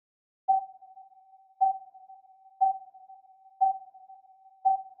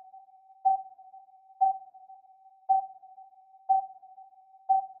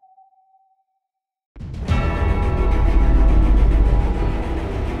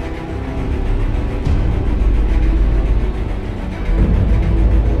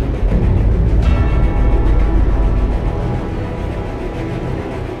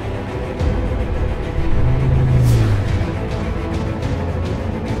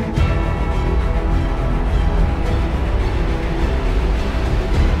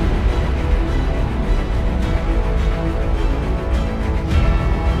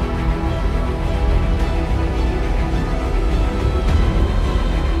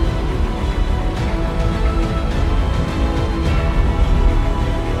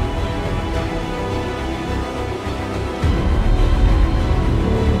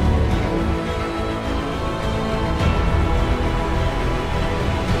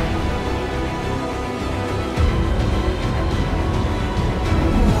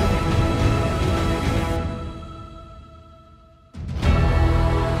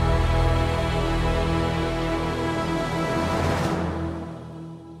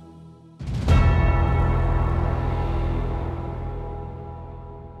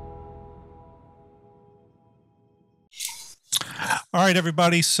All right,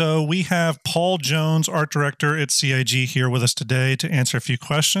 everybody. So we have Paul Jones, art director at CIG, here with us today to answer a few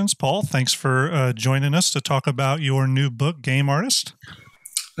questions. Paul, thanks for joining us to talk about your new book, Game Artist.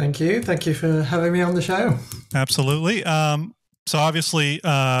 Thank you. Thank you for having me on the show. Absolutely. So obviously,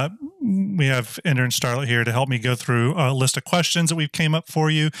 we have Ender and Starlet here to help me go through a list of questions that we've came up for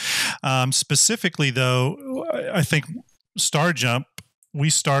you. Specifically, though, I think Starjump, we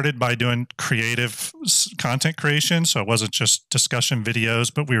started by doing creative content creation, so it wasn't just discussion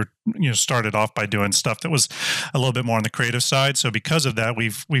videos, but we were, started off by doing stuff that was a little bit more on the creative side. So because of that,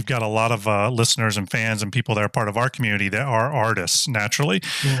 we've got a lot of listeners and fans and people that are part of our community that are artists naturally.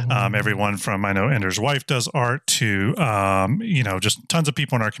 Mm-hmm. Everyone from, I know Ender's wife does art to, just tons of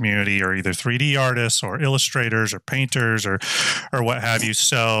people in our community are either 3D artists or illustrators or painters or what have you.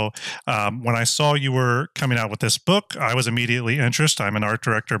 So when I saw you were coming out with this book, I was immediately interested. I'm an art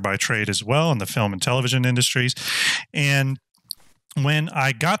director by trade as well in the film and television industries. And when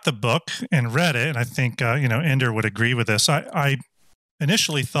I got the book and read it, and I think, Ender would agree with this, I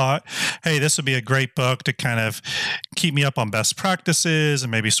initially thought, hey, this would be a great book to kind of keep me up on best practices and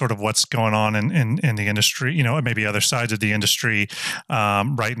maybe sort of what's going on in the industry, maybe other sides of the industry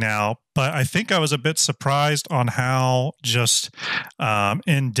right now. But I think I was a bit surprised on how just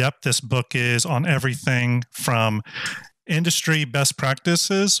in-depth this book is on everything from industry best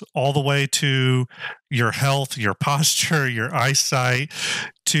practices all the way to your health, your posture, your eyesight,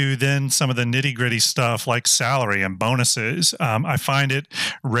 to then some of the nitty-gritty stuff like salary and bonuses. I find it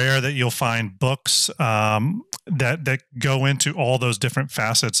rare that you'll find books that go into all those different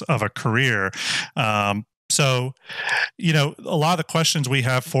facets of a career. So, a lot of the questions we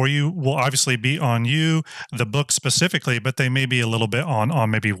have for you will obviously be on you, the book specifically, but they may be a little bit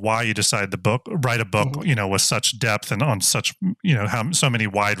on maybe why you decided to write a book, mm-hmm. With such depth and on such, how so many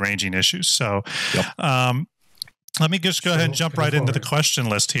wide-ranging issues. So, yep. Let me just go ahead and jump right into the question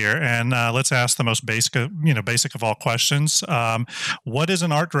list here, and let's ask the most basic of all questions. What is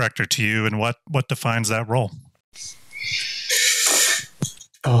an art director to you, and what defines that role?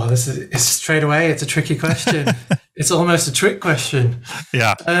 Oh, it's straight away. It's a tricky question. It's almost a trick question.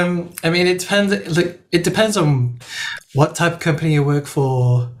 Yeah. It depends. It depends on what type of company you work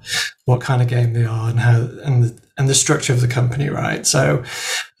for, what kind of game they are, and how and the structure of the company, right? So,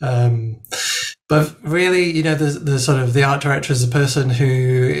 but really, the sort of the art director is the person who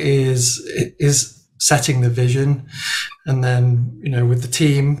is setting the vision, and then with the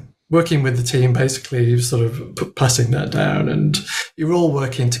team. Working with the team, basically, sort of passing that down, and you're all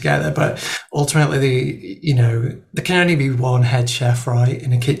working together. But ultimately, there can only be one head chef, right?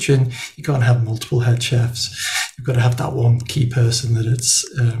 In a kitchen, you can't have multiple head chefs. You've got to have that one key person that it's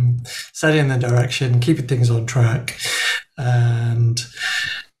setting the direction, keeping things on track, and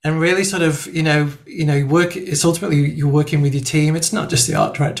really sort of, work. It's ultimately you're working with your team. It's not just the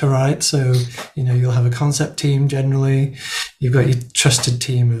art director, right? So, you'll have a concept team generally. You've got your trusted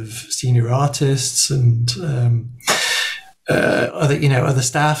team of senior artists and other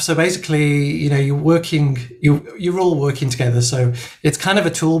staff. So basically, you're all working together. So it's kind of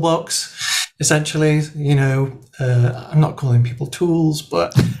a toolbox, essentially. I'm not calling people tools,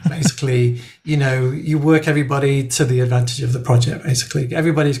 but basically, you work everybody to the advantage of the project. Basically,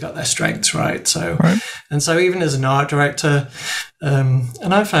 everybody's got their strengths, right? So, right. And so even as an art director,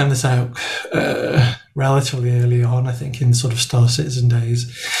 and I found this out relatively early on, I think in sort of Star Citizen days,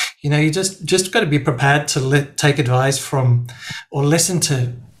 you just got to be prepared to take advice from or listen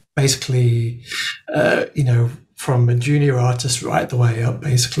to basically, from a junior artist right the way up,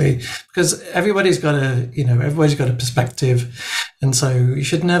 basically, because everybody's got a perspective. And so you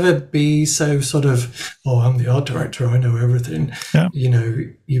should never be so sort of, I'm the art director, I know everything. Yeah.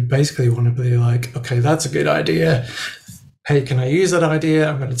 You basically want to be like, okay, that's a good idea. Hey, can I use that idea?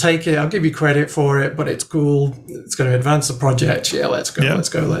 I'm going to take it. I'll give you credit for it, but it's cool. It's going to advance the project. Yeah, let's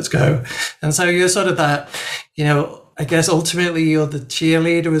go. And so you're sort of that, I guess ultimately you're the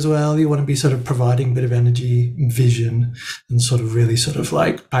cheerleader as well. You want to be sort of providing a bit of energy and vision and sort of really sort of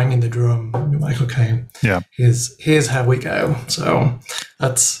like banging the drum. You're like, okay, yeah, here's how we go. So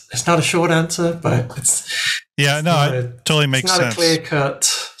it's not a short answer, but it totally makes sense.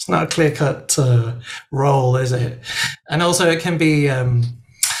 It's not a clear-cut role, is it? And also it can be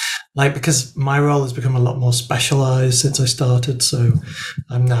because my role has become a lot more specialized since I started. So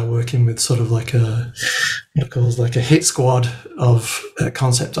I'm now working with sort of like a hit squad of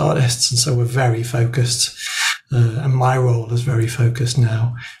concept artists. And so we're very focused. and my role is very focused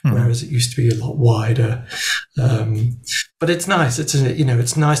now, whereas it used to be a lot wider. But it's nice. It's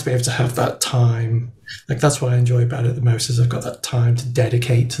nice to be able to have that time. Like, that's what I enjoy about it the most, is I've got that time to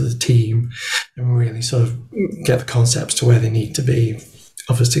dedicate to the team and really sort of get the concepts to where they need to be.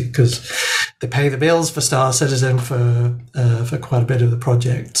 Obviously, because they pay the bills for Star Citizen for quite a bit of the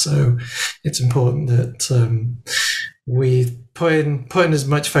project, so it's important that we put in as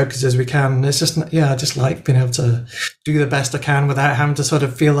much focus as we can. It's just, I just like being able to do the best I can without having to sort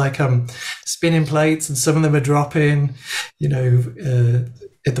of feel like I'm spinning plates and some of them are dropping.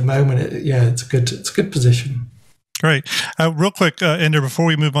 At the moment, it's a good position. Great. Real quick, Ender, before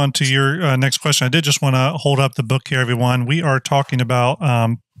we move on to your next question, I did just want to hold up the book here, everyone. We are talking about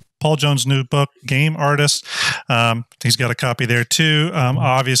Paul Jones' new book, Game Artist. He's got a copy there too.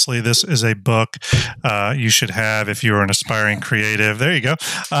 Obviously, this is a book you should have if you're an aspiring creative. There you go.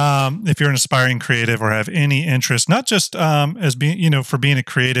 If you're an aspiring creative or have any interest, not just as being, for being a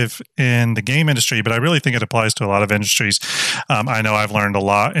creative in the game industry, but I really think it applies to a lot of industries. I know I've learned a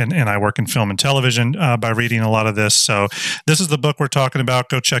lot, and I work in film and television by reading a lot of this. So this is the book we're talking about.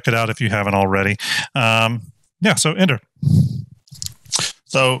 Go check it out if you haven't already. So Ender.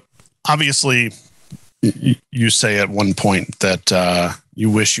 So obviously, you say at one point that you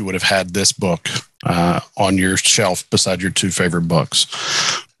wish you would have had this book on your shelf beside your two favorite books.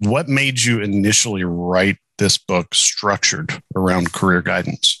 What made you initially write this book structured around career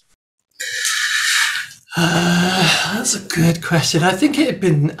guidance? That's a good question. I think it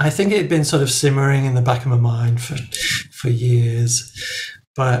had been sort of simmering in the back of my mind for years,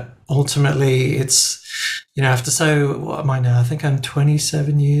 but ultimately it's, after what am I now? I think I'm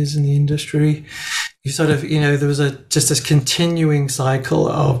 27 years in the industry. You sort of, there was just this continuing cycle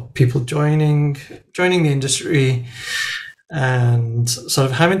of people joining the industry and sort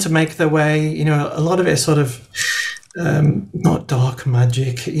of having to make their way. A lot of it is sort of not dark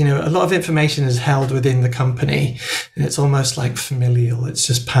magic. A lot of information is held within the company, and it's almost like familial. It's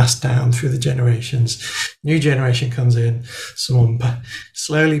just passed down through the generations. New generation comes in, someone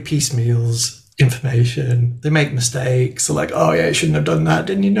slowly piecemeals information. They make mistakes. They're like, oh yeah, you shouldn't have done that.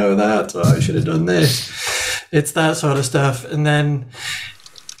 Didn't you know that? Oh, I should have done this. It's that sort of stuff. And then,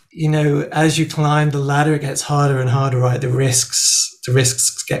 as you climb the ladder, it gets harder and harder, right? The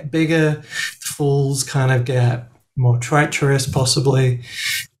risks get bigger. The falls kind of get more treacherous, possibly.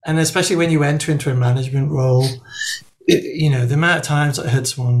 And especially when you enter into a management role, the amount of times I heard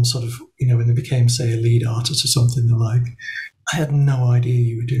someone sort of, when they became, say, a lead artist or something, they're like, I had no idea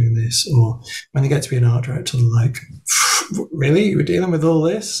you were doing this. Or when they get to be an art director, they're like, really? You were dealing with all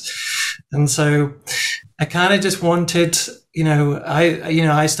this? And so I kind of just wanted,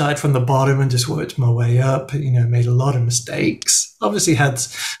 I started from the bottom and just worked my way up, made a lot of mistakes, obviously had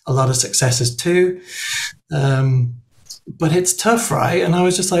a lot of successes too. But it's tough, right? And I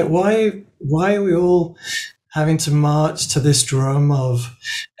was just like, why are we all having to march to this drum of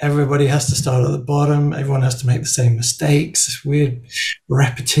everybody has to start at the bottom, everyone has to make the same mistakes, this weird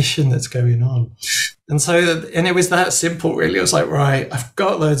repetition that's going on. And so, and it was that simple, really. I was like, right, I've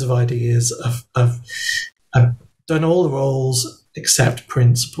got loads of ideas. I've done all the roles except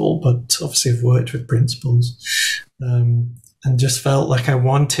principal, but obviously I've worked with principals, and just felt like I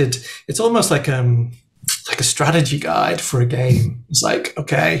wanted, it's almost like a strategy guide for a game. It's like,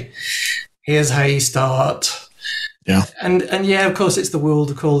 okay, here's how you start. Yeah. And yeah, of course, it's the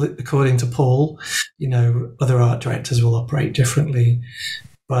world according to Paul. Other art directors will operate differently,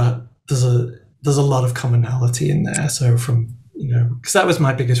 but there's a lot of commonality in there. So from, because that was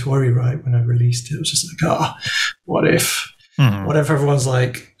my biggest worry, right? When I released it, it was just like, what if everyone's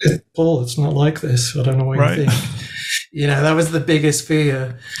like, Paul, it's not like this. I don't know what you think. That was the biggest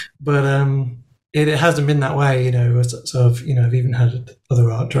fear. But it hasn't been that way, So I've even had other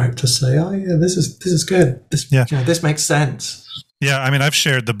art directors say, "Oh yeah, this is good. This makes sense." Yeah, I mean, I've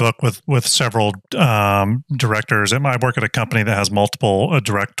shared the book with several directors. I work at a company that has multiple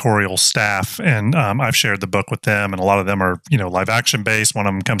directorial staff, and I've shared the book with them. And a lot of them are, live action based. One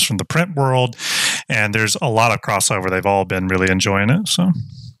of them comes from the print world, and there's a lot of crossover. They've all been really enjoying it. So,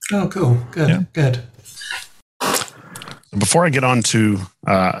 oh, cool, good. Before I get on to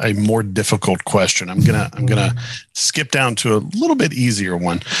a more difficult question, I'm gonna skip down to a little bit easier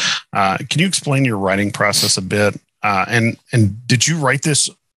one. Can you explain your writing process a bit? And did you write this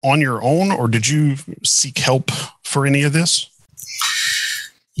on your own, or did you seek help for any of this?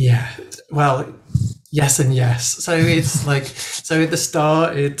 Yeah, well, yes and yes. So it's like, so at the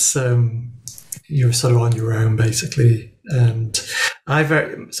start, it's you're sort of on your own basically. And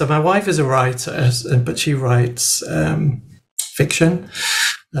so my wife is a writer, but she writes fiction.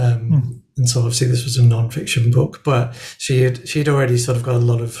 And so obviously this was a non-fiction book, but she'd already sort of got a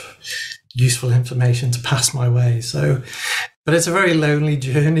lot of useful information to pass my way. So, but it's a very lonely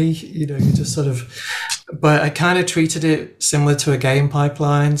journey, you just sort of, but I kind of treated it similar to a game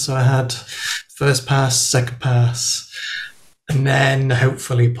pipeline. So I had first pass, second pass, and then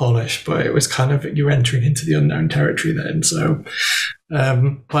hopefully polish, but it was kind of, you're entering into the unknown territory then. So,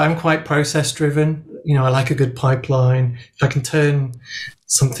 but I'm quite process driven. I like a good pipeline. If I can turn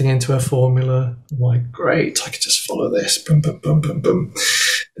something into a formula, I'm like, great, I could just follow this, boom, boom, boom, boom, boom.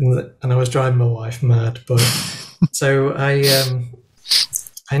 And I was driving my wife mad. But so I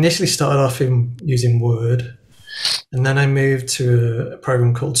initially started off using Word, and then I moved to a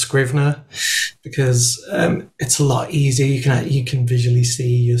program called Scrivener, because it's a lot easier. You can visually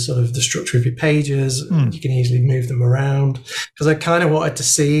see your sort of the structure of your pages. You can easily move them around, because I kind of wanted to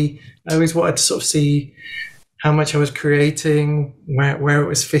see. I always wanted to sort of see how much I was creating, where it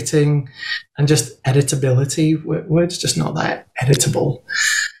was fitting, and just editability. Word's just not that editable.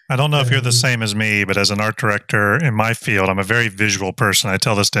 I don't know if you're the same as me, but as an art director in my field, I'm a very visual person. I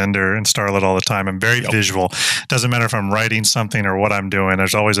tell this to Ender and Starlet all the time. I'm very visual. It doesn't matter if I'm writing something or what I'm doing.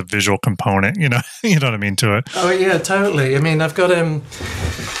 There's always a visual component, you know what I mean, to it. Oh, yeah, totally. I mean, I've got...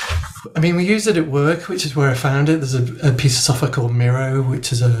 we use it at work, which is where I found it. There's a piece of software called Miro,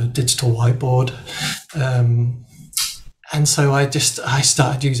 which is a digital whiteboard. And so I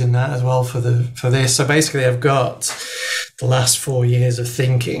started using that as well for this. So basically I've got the last 4 years of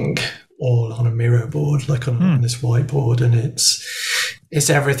thinking all on a Miro board, like on this whiteboard. And it's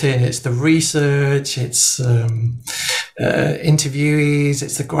everything. It's the research, it's interviewees,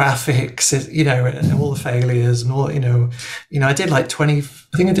 it's the graphics, and all the failures and all, I did like 20, I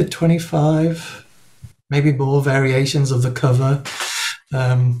think I did 25, maybe more variations of the cover.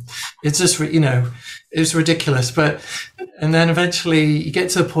 It's just, it's ridiculous. And then eventually you get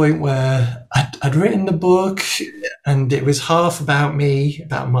to a point where I'd written the book, and it was half about me,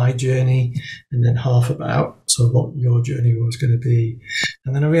 about my journey, and then half about sort of what your journey was going to be.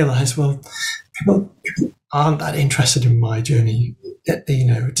 And then I realized, well, people aren't that interested in my journey,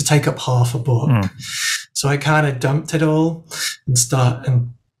 to take up half a book. So I kind of dumped it all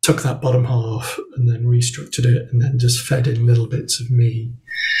and took that bottom half and then restructured it, and then just fed in little bits of me.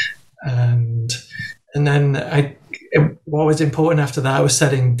 And then what was important after that was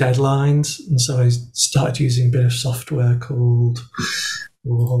setting deadlines. And so I started using a bit of software called,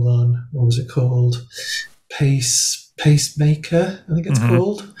 hold on, what was it called? Pacemaker, I think it's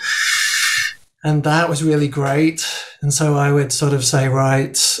called. And that was really great. And so I would sort of say,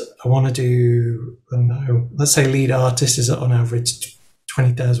 right, I want to do, let's say lead artist is on average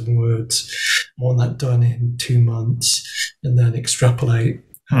 20,000 words. I want that done in 2 months, and then extrapolate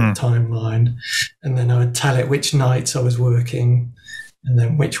a timeline. And then I would tell it which nights I was working, and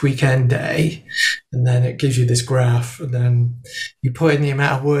then which weekend day. And then it gives you this graph, and then you put in the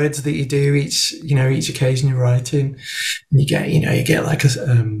amount of words that you do each occasion you're writing, and you get like a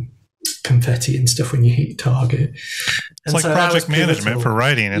confetti and stuff when you hit your target. It's like project management for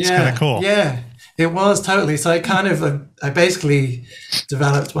writing. It's kind of cool. Yeah, it was totally. So I basically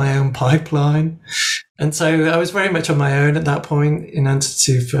developed my own pipeline. And so I was very much on my own at that point, in answer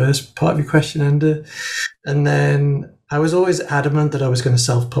to the first part of your question, Ender. And then I was always adamant that I was going to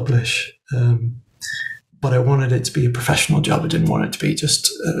self-publish. But I wanted it to be a professional job. I didn't want it to be just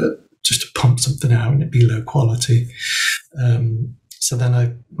to pump something out and it be low quality. So then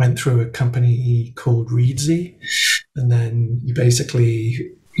I went through a company called Reedsy, and then you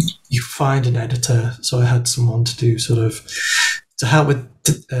find an editor. So I had someone to do to help with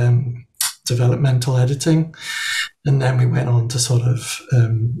developmental editing, and then we went on to sort of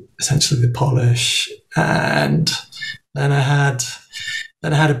essentially the polish, and then I had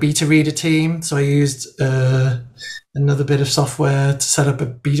a beta reader team. So I used another bit of software to set up a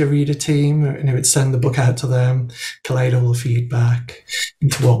beta reader team, and it would send the book out to them, collate all the feedback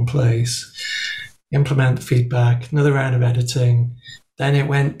into one place, implement the feedback, another round of editing. Then it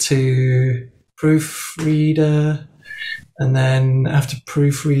went to proofreader, and then after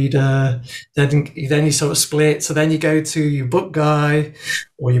proofreader, then you sort of split. So then you go to your book guy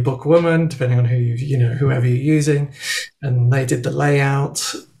or your book woman, depending on whoever you're using, and they did the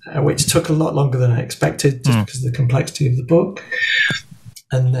layout, which took a lot longer than I expected, just because of the complexity of the book.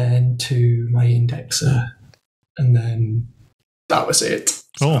 And then to my indexer, and then that was it.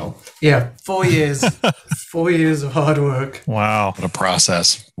 Cool. So, yeah, 4 years, 4 years of hard work. Wow. What a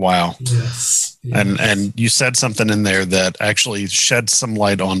process. Wow. Yes. And you said something in there that actually shed some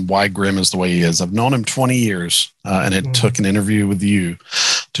light on why Grimm is the way he is. I've known him 20 years, and it took an interview with you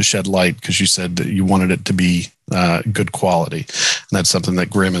to shed light, because you said that you wanted it to be good quality. And that's something that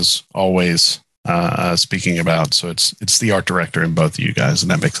Grimm is always speaking about. So it's the art director in both of you guys,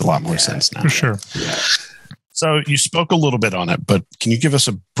 and that makes a lot more sense now. For sure. Yeah. So you spoke a little bit on it, but can you give us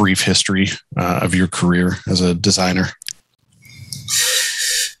a brief history of your career as a designer?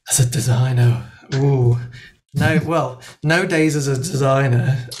 As a designer, no days as a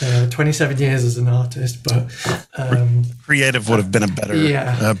designer, 27 years as an artist, but creative would have been a better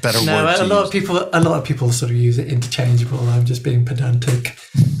word. A lot of people sort of use it interchangeable. I'm just being pedantic.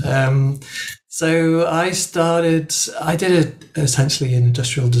 So I did essentially an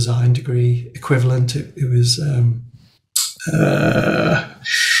industrial design degree equivalent. It was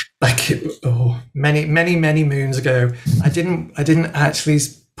many moons ago. I didn't actually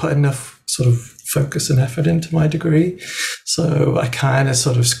put enough sort of focus and effort into my degree, so I kind of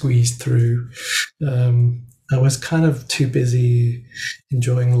sort of squeezed through. I was kind of too busy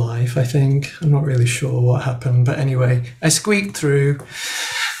enjoying life, I think. I'm not really sure what happened, but anyway, I squeaked through.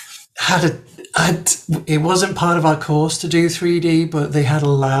 It wasn't part of our course to do 3D, but they had a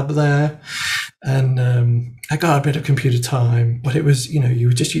lab there, and I got a bit of computer time. But it was,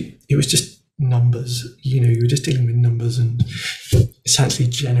 it was just numbers. You were just dealing with numbers and essentially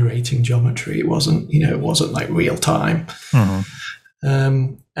generating geometry. It wasn't like real time. But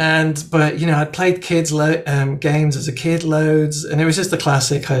I'd played kids games as a kid loads, and it was just the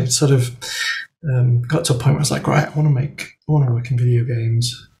classic. I sort of got to a point where I was like, right, I want to work in video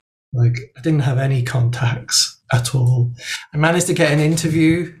games. Like, I didn't have any contacts at all. I managed to get an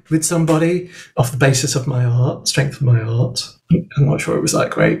interview with somebody off the basis of my art, strength of my art. I'm not sure it was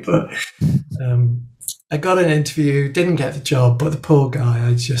that great, but I got an interview, didn't get the job, but the poor guy,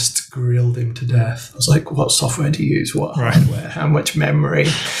 I just grilled him to death. I was like, what software do you use? What hardware? How much memory?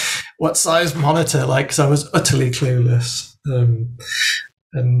 What size monitor? Like, because I was utterly clueless.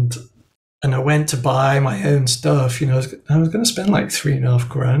 And I went to buy my own stuff. I was going to spend like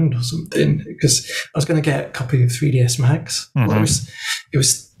 $3,500 or something, because I was going to get a copy of 3ds Max. Well, it was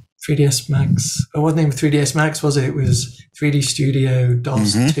 3ds Max. It wasn't even 3ds Max, was it? It was 3D Studio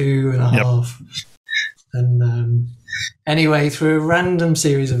DOS 2.5. And anyway, through a random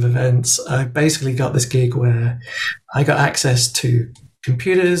series of events, I basically got this gig where I got access to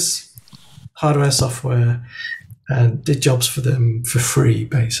computers, hardware, software, and did jobs for them for free,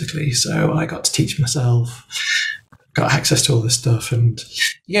 basically. So I got to teach myself, got access to all this stuff, and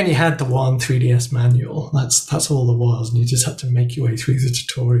you only had the one 3ds manual. That's all there was, and you just had to make your way through the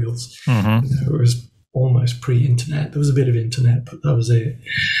tutorials. It was almost pre-internet. There was a bit of internet, but that was it.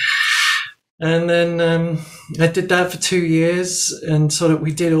 And then I did that for 2 years, and sort of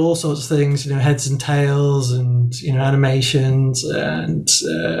we did all sorts of things, heads and tails, and animations, and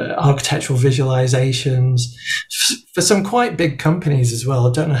architectural visualizations for some quite big companies as well.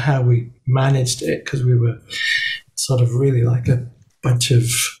 I don't know how we managed it, because we were sort of really like a bunch of,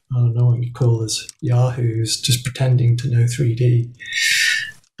 I don't know what you call us, yahoos, just pretending to know 3D.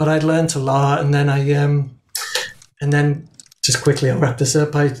 But I'd learned a lot, and then just quickly, I'll wrap this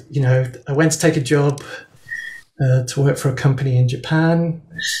up. I went to take a job to work for a company in Japan.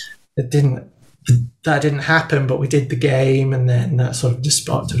 That didn't happen, but we did the game, and then that sort of just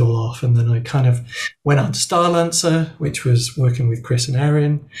sparked it all off. And then I kind of went on to Starlancer, which was working with Chris and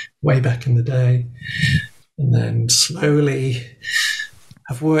Erin way back in the day. And then slowly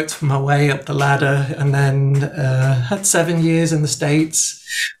I've worked my way up the ladder, and then had 7 years in the States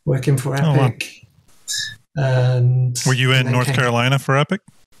working for Epic. Oh, wow. And were you in North Carolina for Epic?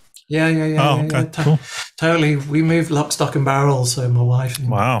 Yeah. Oh, okay. Cool. Totally. We moved lock, stock, and barrel. So my wife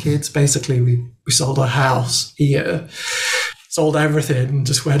and kids, basically, we sold our house here, sold everything, and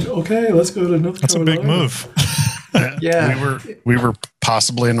just went, okay, let's go to North Carolina. That's a big move. Yeah. We were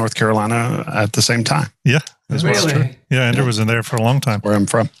possibly in North Carolina at the same time. Yeah. Really? Yeah, Andrew was in there for a long time. Where I'm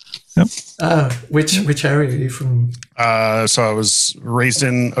from. Yep. Which area are you from? So I was raised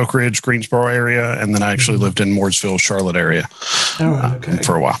in Oak Ridge, Greensboro area, and then I actually lived in Mooresville, Charlotte area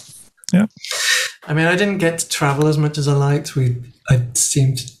for a while. Yeah. I mean, I didn't get to travel as much as I liked. I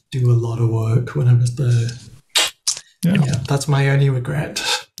seemed to do a lot of work when I was there. Yeah, that's my only regret.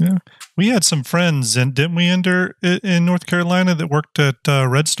 Yeah. We had some friends, and didn't we, Ender, in North Carolina that worked at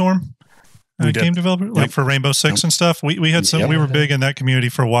Red Storm? Game developer, like for Rainbow Six and stuff. We had some. We were big in that community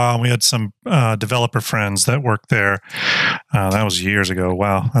for a while, and we had some developer friends that worked there. That was years ago.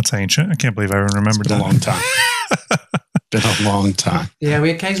 Wow, that's ancient. I can't believe I even remembered that. A long time. Been a long time. Yeah, we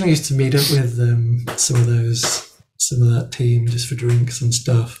occasionally used to meet up with some of that team just for drinks and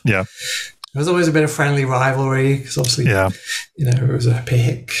stuff. Yeah. There was always a bit of friendly rivalry because obviously, it was a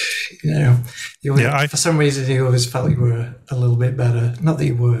pick. For some reason, you always felt you were a little bit better. Not that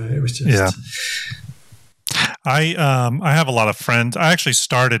you were. It was just. I have a lot of friends. I actually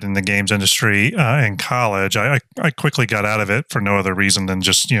started in the games industry in college. I quickly got out of it for no other reason than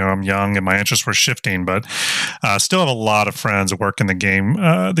just I'm young and my interests were shifting. But still have a lot of friends that work in the game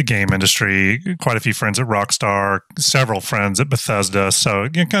industry. Quite a few friends at Rockstar, several friends at Bethesda. So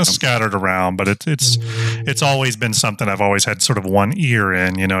kind of scattered around. But it's always been something I've always had sort of one ear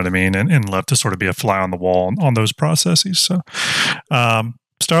in. You know what I mean? And love to sort of be a fly on the wall on those processes. So,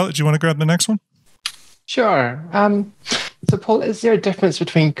 Starlet, do you want to grab the next one? Sure. So, Paul, is there a difference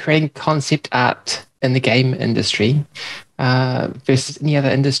between creating concept art in the game industry versus any other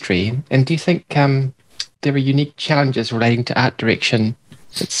industry? And do you think there are unique challenges relating to art direction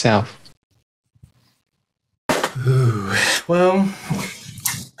itself? Ooh, well,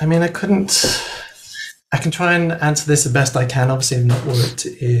 I mean, I can try and answer this the best I can. Obviously, I've not worked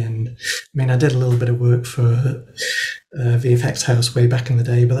I did a little bit of work for VFX House way back in the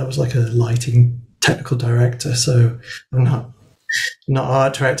day, but that was like a lighting technical director, so I'm not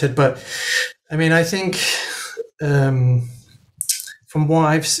art directed. But I mean, I think from what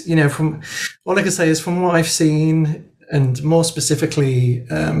I've from all I can say is from what I've seen, and more specifically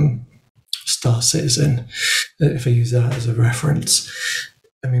Star Citizen, if I use that as a reference.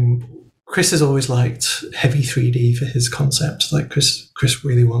 I mean, Chris has always liked heavy 3D for his concept. Like Chris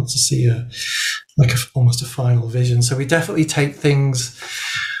really wants to see almost a final vision. So we definitely take things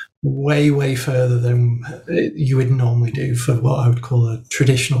way further than you would normally do for what I would call a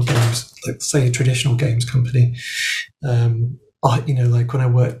traditional games, like say a traditional games company. Like when I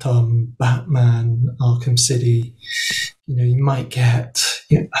worked on Batman, Arkham City, you might get,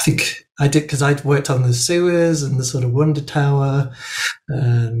 I think I did because I'd worked on the sewers and the sort of Wonder Tower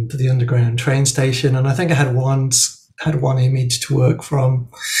and the underground train station, and I think I had one image to work from,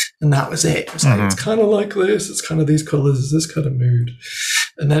 and that was it. It was like, it's kind of like this, it's kind of these colors, this kind of mood.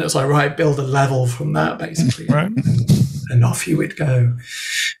 And then it was like, right, build a level from that, basically. Right. And off you would go.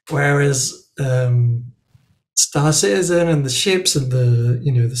 Whereas Star Citizen and the ships and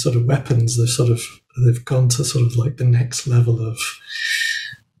the sort of weapons, they've gone to sort of like the next level of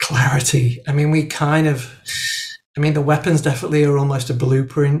clarity. I mean, the weapons definitely are almost a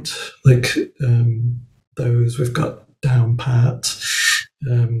blueprint, like those we've got down pat.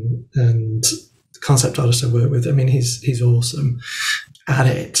 And the concept artist I work with, I mean, he's awesome at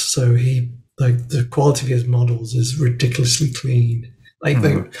it. So the quality of his models is ridiculously clean. Like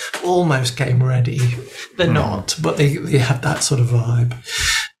they're almost game ready. They're not, but they have that sort of vibe.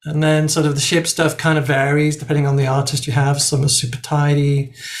 And then sort of the ship stuff kind of varies depending on the artist you have. Some are super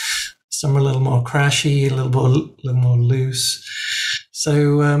tidy, some are a little more crashy, a little more loose.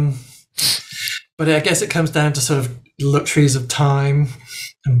 So, but I guess it comes down to sort of luxuries of time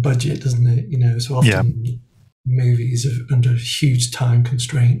and budget, doesn't it? So often movies are under huge time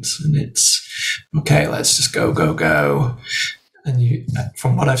constraints, and it's okay, let's just go. And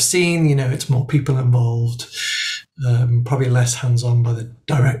from what I've seen, it's more people involved, probably less hands-on by the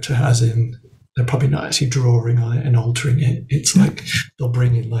director, as in they're probably not actually drawing on it and altering it. It's like they'll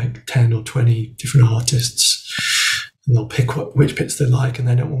bring in like 10 or 20 different artists, and they'll pick which bits they like, and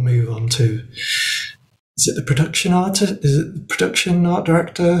then it will move on to, is it the production artist? Is it the production art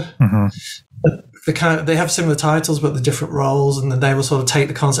director? They have similar titles, but the different roles, and then they will sort of take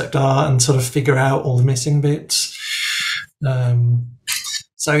the concept art and sort of figure out all the missing bits. Cool.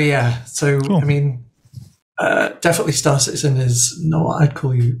 I mean, definitely Star Citizen is not what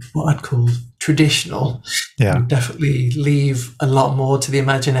I'd call traditional. Yeah, you definitely leave a lot more to the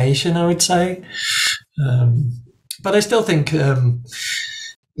imagination, I would say. But I still think, even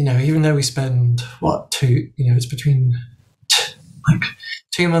though we spend it's between like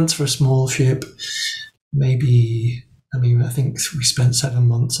 2 months for a small ship, maybe. I mean, I think we spent 7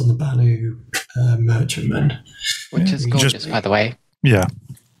 months on the Banu Merchantman, which is gorgeous, by the way. Yeah,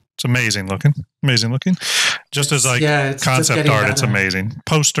 it's amazing looking. Just as concept art, it's amazing.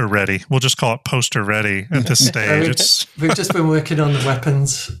 Poster ready. We'll just call it poster ready at this stage. We've just been working on the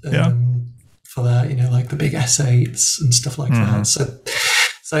weapons for that. Like the big S8s and stuff like that.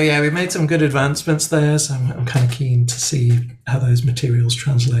 So we made some good advancements there. So I'm kind of keen to see how those materials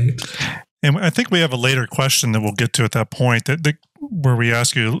translate. And I think we have a later question that we'll get to at that point where we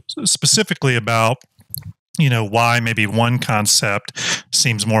ask you specifically about, why maybe one concept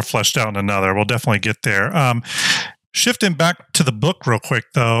seems more fleshed out than another. We'll definitely get there. Shifting back to the book real quick,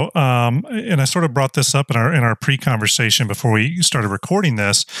 though, and I sort of brought this up in our pre-conversation before we started recording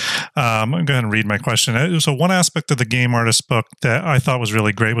this. I'm going to go ahead and read my question. So one aspect of the Game Artist book that I thought was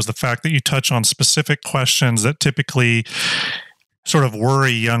really great was the fact that you touch on specific questions that typically sort of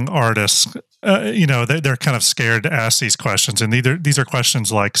worry young artists. They're kind of scared to ask these questions. And these are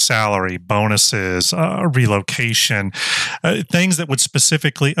questions like salary, bonuses, relocation, things that would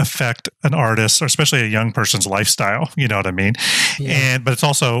specifically affect an artist, or especially a young person's lifestyle. You know what I mean? Yeah. But it's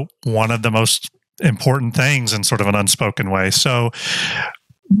also one of the most important things in sort of an unspoken way. So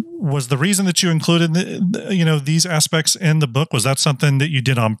was the reason that you included these aspects in the book, was that something that you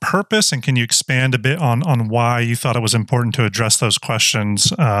did on purpose? And can you expand a bit on why you thought it was important to address those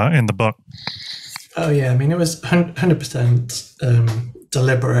questions in the book? Oh yeah, I mean, it was 100%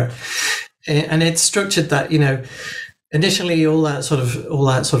 deliberate, and it's structured that initially all that sort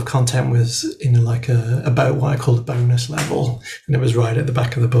of content was like about what I call the bonus level, and it was right at the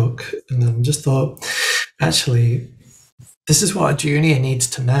back of the book, and then just thought, actually, this is what a junior needs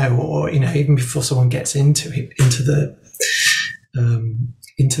to know, or even before someone gets into the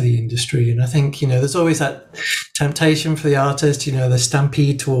industry. And I think there's always that temptation for the artist, the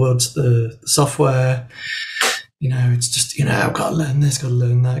stampede towards the software. It's just I've got to learn this, got to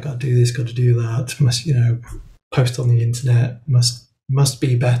learn that, got to do this, got to do that. Must post on the internet, must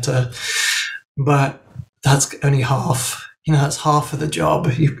be better. But that's only half. That's half of the job.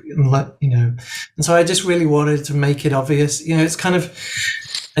 And so I just really wanted to make it obvious. It's kind of,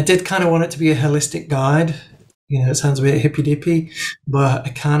 I did kind of want it to be a holistic guide. It sounds a bit hippy dippy, but I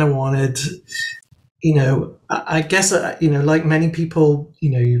kind of wanted, I guess, like many people,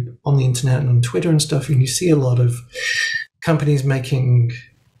 on the internet and on Twitter and stuff, and you see a lot of companies making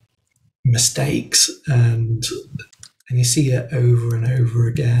mistakes, and you see it over and over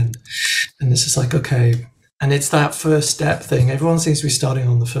again, and it's just like, okay. And it's that first step thing. Everyone seems to be starting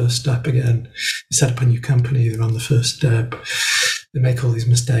on the first step again. You set up a new company, they're on the first step. They make all these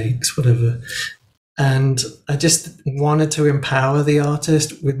mistakes, whatever. And I just wanted to empower the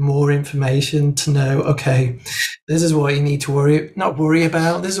artist with more information to know, okay, this is what you need to not worry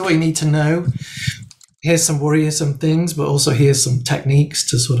about. This is what you need to know. Here's some worrisome things, but also here's some techniques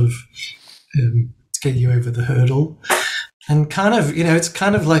to sort of get you over the hurdle. And kind of, it's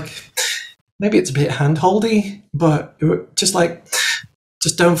kind of like, maybe it's a bit hand-holdy, but just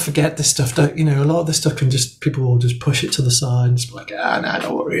don't forget this stuff. A lot of this stuff people will just push it to the side and just be like,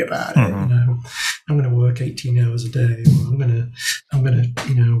 don't worry about it. I'm going to work 18 hours a day, or I'm going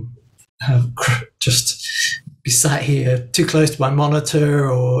to, have just be sat here too close to my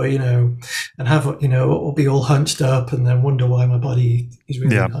monitor, or, and have, or be all hunched up and then wonder why my body is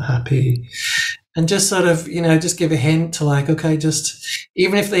really not happy. And just sort of, just give a hint to like, okay, just,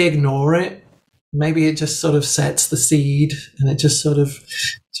 even if they ignore it, maybe it just sort of sets the seed, and it just sort of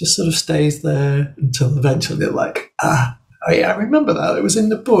stays there until eventually they're like, oh yeah, I remember that. It was in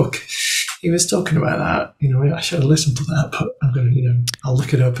the book. He was talking about that. I should have listened to that, but I'm going to, I'll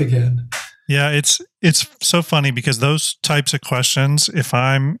look it up again. Yeah, it's so funny because those types of questions, if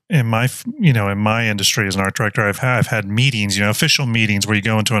I'm in my industry as an art director, I've had meetings, official meetings where you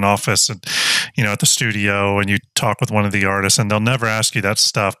go into an office and, at the studio, and you talk with one of the artists, and they'll never ask you that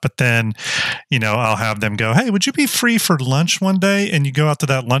stuff. But then, I'll have them go, hey, would you be free for lunch one day? And you go out to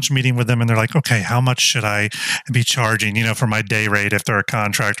that lunch meeting with them, and they're like, okay, how much should I be charging, for my day rate if they're a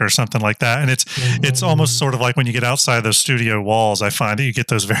contractor or something like that? And it's almost sort of like when you get outside those studio walls, I find that you get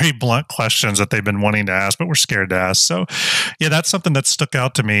those very blunt questions that they've been wanting to ask, but we're scared to ask. So yeah, that's something that stuck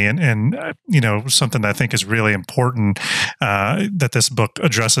out to me, and something that I think is really important that this book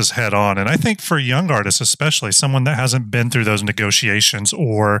addresses head on. And I think for young artists, especially someone that hasn't been through those negotiations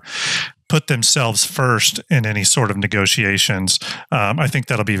or put themselves first in any sort of negotiations, I think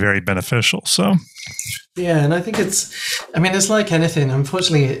that'll be very beneficial. So yeah, and I think it's like anything.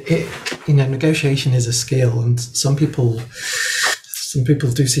 Unfortunately, negotiation is a skill, and some people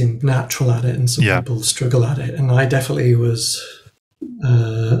do seem natural at it, and some people struggle at it. And I definitely was.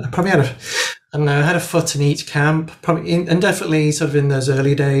 I probably had I had a foot in each camp, probably, and definitely sort of in those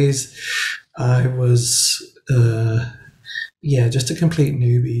early days, I was. Just a complete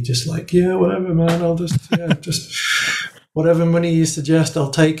newbie, just like, whatever, man, I'll just whatever money you suggest, I'll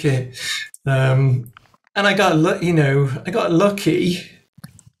take it. And I got lucky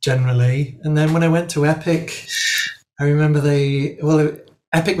generally. And then when I went to Epic, I remember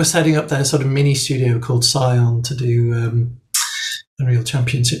Epic was setting up their sort of mini studio called Scion to do Unreal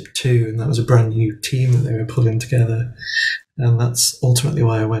Championship 2, and that was a brand new team that they were pulling together. And that's ultimately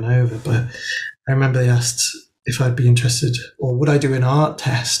why I went over. But I remember they asked if I'd be interested, or would I do an art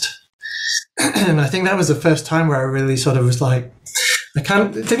test? And I think that was the first time where I really sort of was like,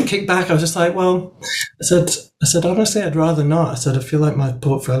 it didn't kick back. I was just like, well, I said, honestly, I'd rather not. I said, I feel like my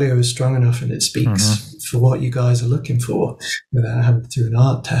portfolio is strong enough and it speaks for what you guys are looking for without having to do an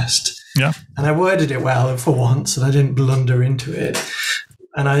art test. Yeah. And I worded it well for once, and I didn't blunder into it.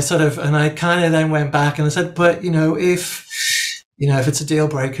 And I kind of then went back and I said, but, if it's a deal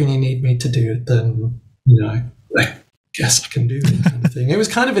breaker and you need me to do it, then, I guess I can do it kind of thing. It was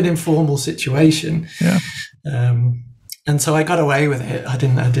kind of an informal situation. Yeah. And so I got away with it. I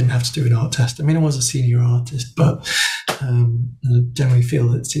didn't have to do an art test. I mean, I was a senior artist, but I generally feel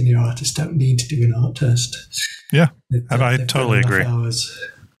that senior artists don't need to do an art test. Yeah, I totally agree. Hours.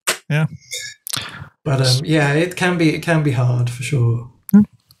 Yeah. But it can be hard for sure.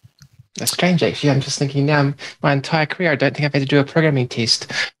 That's strange, actually. I'm just thinking now, my entire career, I don't think I've had to do a programming test.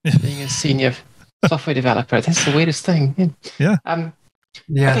 Being a senior software developer, that's the weirdest thing. Yeah.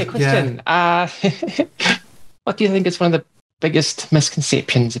 Okay, question. Yeah. What do you think is one of the biggest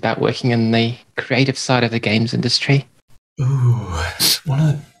misconceptions about working in the creative side of the games industry? Ooh, one of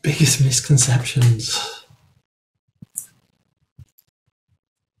the biggest misconceptions.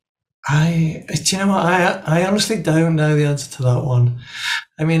 I honestly don't know the answer to that one.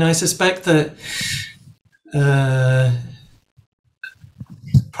 I mean, I suspect that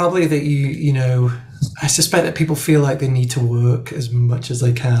probably that I suspect that people feel like they need to work as much as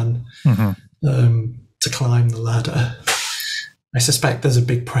they can to climb the ladder. I suspect there's a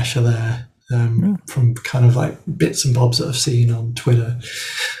big pressure there from kind of like bits and bobs that I've seen on Twitter.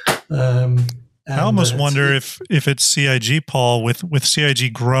 I almost wonder if it's CIG, Paul, with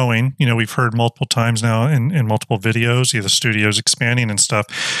CIG growing, we've heard multiple times now in multiple videos, the studios expanding and stuff.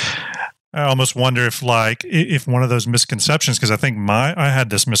 I almost wonder if one of those misconceptions, because I think I had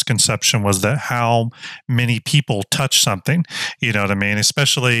this misconception, was that how many people touch something, you know what I mean?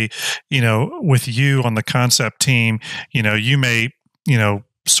 Especially, with you on the concept team, you may,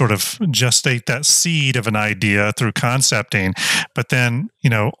 sort of gestate that seed of an idea through concepting, but then,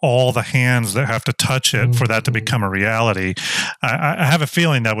 all the hands that have to touch it for that to become a reality. I have a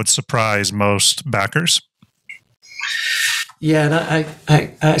feeling that would surprise most backers. Yeah, and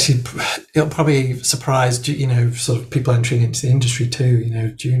I actually, it'll probably surprise, sort of people entering into the industry too,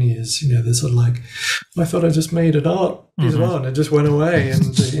 juniors, they're sort of like, I thought I just made an art piece of art and it just went away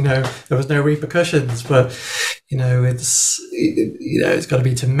and, there was no repercussions, but, it's got to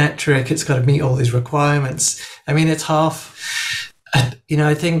be to metric, it's got to meet all these requirements. I mean, it's half,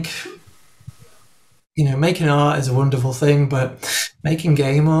 I think, making art is a wonderful thing, but making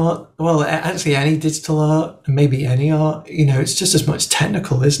game art, well, actually any digital art and maybe any art, it's just as much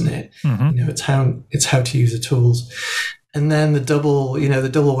technical, isn't it? It's how to use the tools. And then the double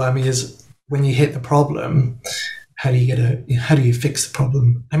whammy is when you hit the problem, how do you fix the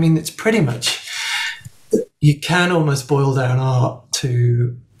problem? I mean, it's pretty much, you can almost boil down art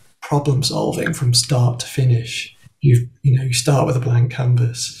to problem solving from start to finish. You start with a blank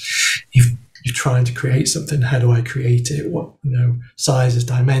canvas. You're trying to create something. How do I create it? What, sizes,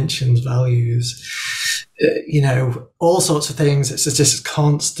 dimensions, values, all sorts of things. It's just a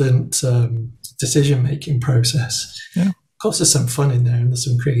constant decision-making process. Yeah. Of course, there's some fun in there and there's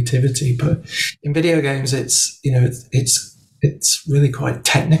some creativity, but in video games, it's really quite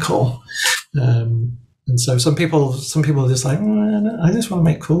technical. And so some people are just like, I just want to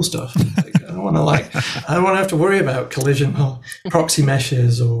make cool stuff. Like, I don't want to have to worry about collision or proxy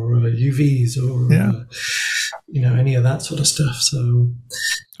meshes or UVs or any of that sort of stuff. So,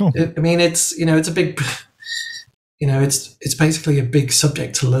 cool. It's a big, it's basically a big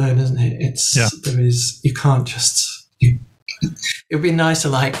subject to learn, isn't it? You can't just. It would be nice to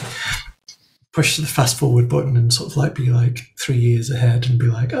push the fast forward button and sort of be 3 years ahead and be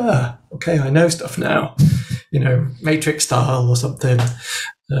like, okay, I know stuff now, Matrix style or something.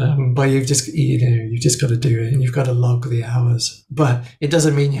 But you've just got to do it and you've got to log the hours. But it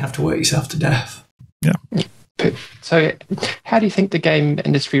doesn't mean you have to work yourself to death. Yeah. So how do you think the game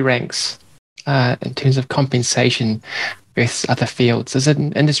industry ranks in terms of compensation versus other fields? Is it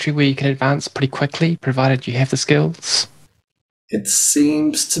an industry where you can advance pretty quickly, provided you have the skills? It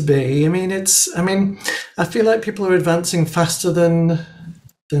seems to be. I feel like people are advancing faster than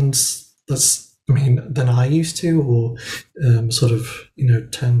I used to, or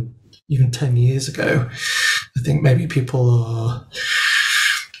 10 years ago. I think maybe people are.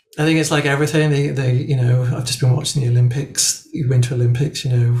 I think it's like everything. They I've just been watching the Olympics, Winter Olympics.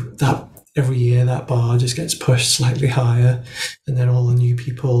 That every year that bar just gets pushed slightly higher, and then all the new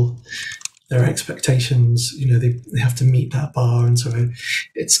people, their expectations, they have to meet that bar, and so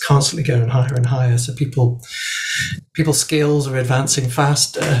it's constantly going higher and higher. So people's skills are advancing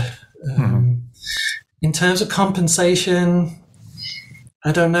faster, In terms of compensation,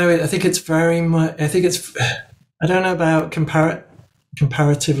 I don't know. I think it's very much. I don't know about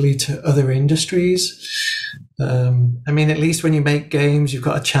comparatively to other industries. I mean, at least when you make games, you've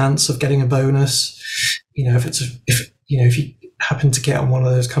got a chance of getting a bonus. If you happen to get on one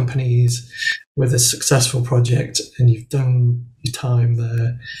of those companies with a successful project and you've done your time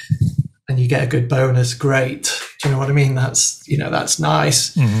there and you get a good bonus, great. Do you know what I mean? That's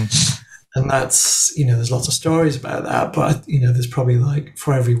nice. And that's, there's lots of stories about that, but there's probably like,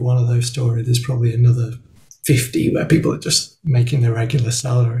 for every one of those stories, there's probably another 50 where people are just making their regular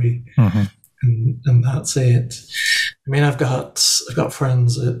salary. And that's it. I mean, I've got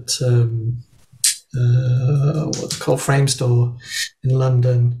friends at what's it called, Frame Store in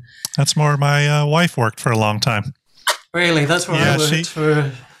London. That's more my wife worked for a long time. Really? That's where I worked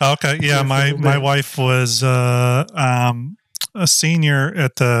for. Okay, yeah, my wife was a senior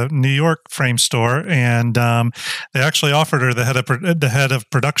at the New York Frame Store, and they actually offered her the head of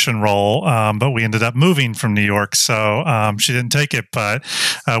production role, but we ended up moving from New York, so she didn't take it. But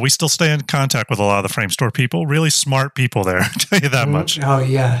we still stay in contact with a lot of the Frame Store people. Really smart people there, I'll tell you that much. Oh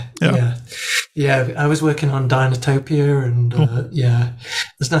yeah. I was working on Dinotopia, and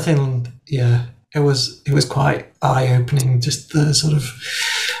there's nothing. Yeah, it was quite eye-opening, just the sort of.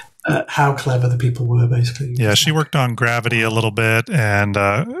 How clever the people were, basically. Yeah, she worked on Gravity a little bit and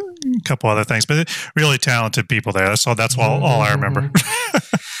a couple other things, but really talented people there. That's all I remember.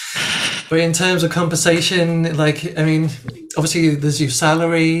 But in terms of compensation, like, I mean, obviously there's your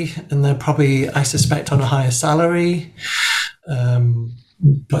salary, and they're probably, I suspect, on a higher salary.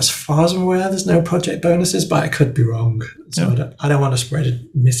 But as far as I'm aware, there's no project bonuses, but I could be wrong. So I don't want to spread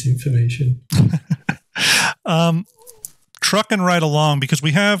misinformation. Trucking right along, because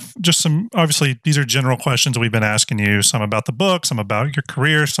we have just some, obviously these are general questions we've been asking you, some about the book, some about your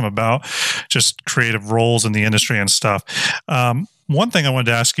career, some about just creative roles in the industry and stuff. One thing I wanted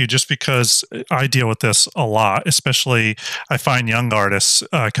to ask you, just because I deal with this a lot, especially I find young artists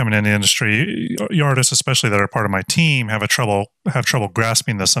coming in the industry, artists especially that are part of my team, have trouble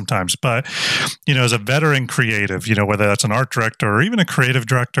grasping this sometimes. But as a veteran creative, whether that's an art director or even a creative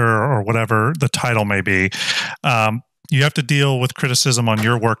director or whatever the title may be, you have to deal with criticism on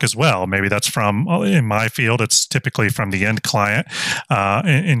your work as well. Maybe that's in my field, it's typically from the end client.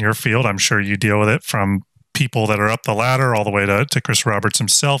 In your field, I'm sure you deal with it from people that are up the ladder all the way to Chris Roberts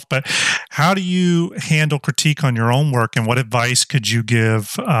himself. But how do you handle critique on your own work, and what advice could you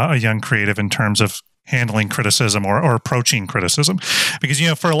give a young creative in terms of handling criticism or approaching criticism? Because,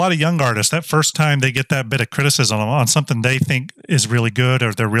 for a lot of young artists, that first time they get that bit of criticism on something they think is really good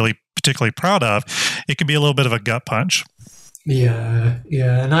or they're really particularly proud of, it can be a little bit of a gut punch. Yeah,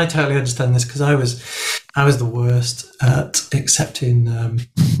 and I totally understand this, because I was the worst at accepting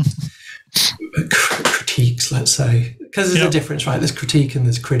critiques, let's say, because there's a difference, right? There's critique and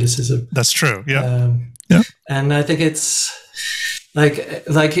there's criticism. That's true. And I think it's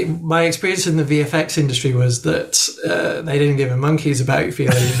like my experience in the VFX industry was that they didn't give a monkey's about your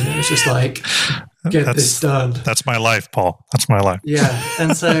feelings, and it was just like, get this done. That's my life, Paul. That's my life. Yeah,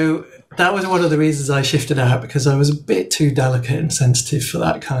 and so that was one of the reasons I shifted out, because I was a bit too delicate and sensitive for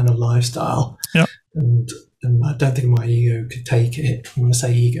that kind of lifestyle. Yeah, and I don't think my ego could take it. When I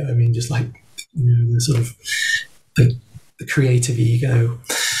say ego, I mean just like the sort of the creative ego,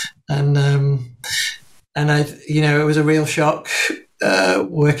 and I it was a real shock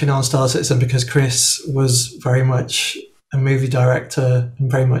working on Star Citizen, because Chris was very much a movie director and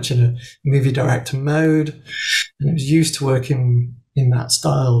very much in a movie director mode, and I was used to working in that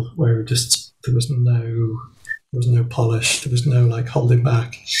style where there was no polish, there was no like holding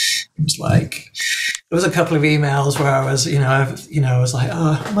back. It was like, there was a couple of emails where I was, I was like,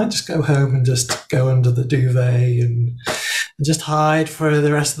 I might just go home and just go under the duvet and just hide for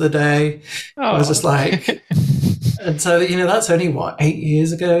the rest of the day. I was just like, and so, that's only 8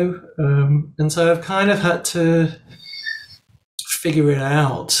 years ago. And so I've kind of had to figure it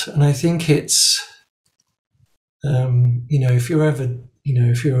out. And I think it's, if you're ever,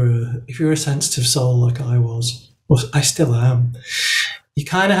 if you're a sensitive soul like I was, well, I still am, you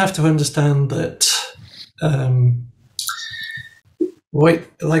kind of have to understand that, what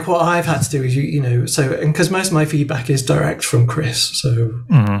I've had to do is, and because most of my feedback is direct from Chris, so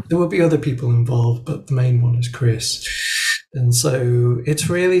there will be other people involved, but the main one is Chris. And so it's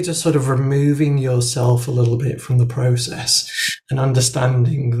really just sort of removing yourself a little bit from the process and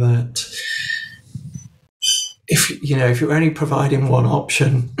understanding that if you're only providing one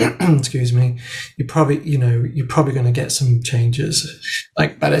option, excuse me, you're probably going to get some changes.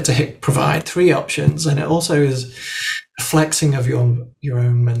 Like, better to provide 3 options. And it also is flexing of your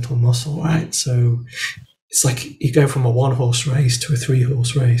own mental muscle, right? So it's like you go from a 1-horse race to a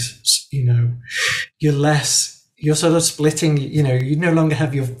 3-horse race. You know, you're sort of splitting. You know, you no longer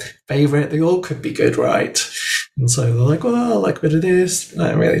have your favorite. They all could be good, right? And so they're like, well, I like a bit of this.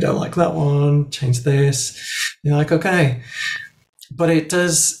 I really don't like that one. Change this. You're like, okay. But it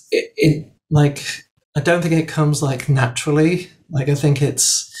does, it like, I don't think it comes like naturally. Like, I think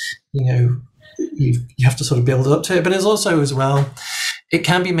it's, you know, you have to sort of build up to it. But it's also as well, it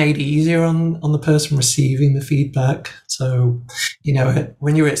can be made easier on the person receiving the feedback. So, you know,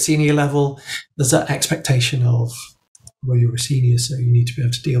 when you're at senior level, there's that expectation of, well, you're a senior, so you need to be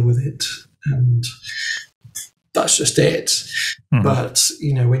able to deal with it. And that's just it. Mm-hmm. But,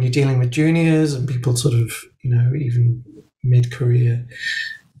 you know, when you're dealing with juniors and people sort of, you know, even mid-career,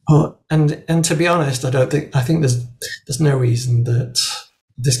 and to be honest, I think there's no reason that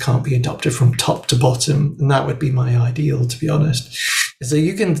this can't be adopted from top to bottom, and that would be my ideal, to be honest. Is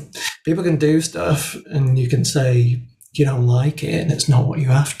that people can do stuff and you can say you don't like it and it's not what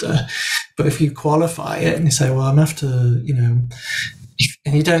you're after, but if you qualify it and you say, well, I'm after, you know,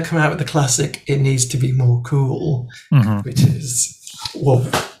 and you don't come out with the classic, it needs to be more cool, mm-hmm. which is, well,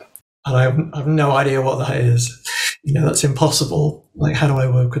 and I have no idea what that is. You know, that's impossible. Like, how do I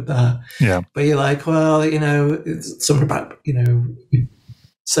work with that? Yeah. But you're like, well, you know, it's something about, you know,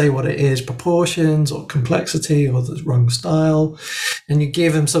 say what it is, proportions or complexity or the wrong style, and you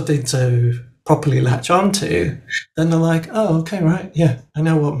give them something to properly latch onto, then they're like, oh, okay, right, yeah, I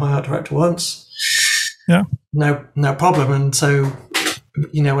know what my art director wants. Yeah. No problem. And so,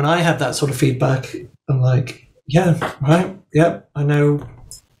 you know, when I have that sort of feedback, I'm like, yeah, right, yeah, I know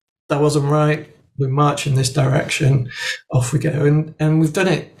that wasn't right. We march in this direction, off we go. And we've done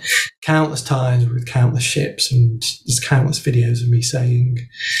it countless times with countless ships, and there's countless videos of me saying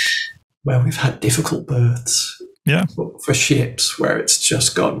where we've had difficult berths for ships where it's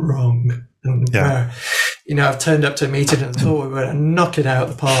just gone wrong. And where, you know, I've turned up to a meeting and thought we were going to knock it out of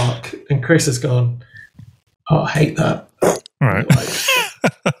the park, and Chris has gone, oh, I hate that. All right. Like,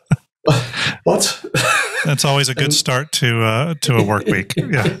 what? That's always a good start to a work week.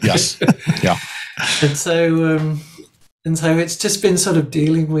 Yeah. Yes. Yeah. And so it's just been sort of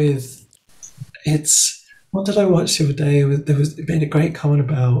dealing with, it's, what did I watch the other day? It made a great comment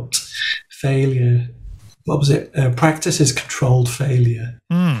about failure. What was it? Practice is controlled failure,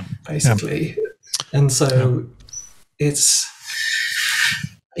 basically. Yeah. And so it's,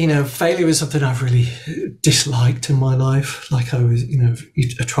 you know, failure is something I've really disliked in my life. Like I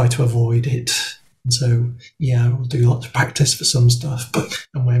try to avoid it. And so, yeah, we'll do lots of practice for some stuff,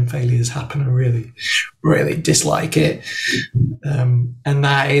 and when failures happen, I really, really dislike it. And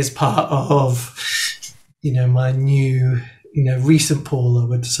that is part of, you know, my new, you know, recent Paul, I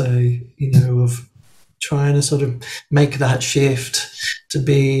would say, you know, of trying to sort of make that shift to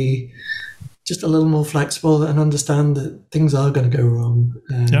be just a little more flexible and understand that things are going to go wrong.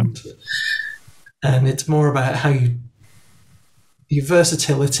 And it's more about how your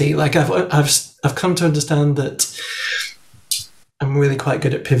versatility. Like I've come to understand that I'm really quite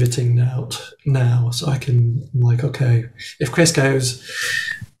good at pivoting now. So I can, like, okay, if Chris goes,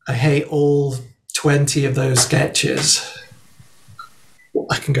 I hate all 20 of those sketches,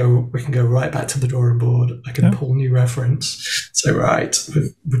 we can go right back to the drawing board. I can pull new reference. Say, right,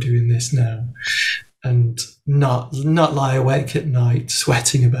 we're doing this now. And not lie awake at night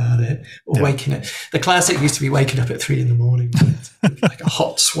sweating about it, or waking up. The classic used to be waking up at 3 a.m. with like a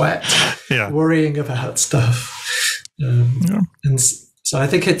hot sweat, worrying about stuff. And so I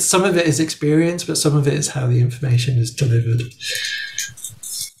think some of it is experience, but some of it is how the information is delivered.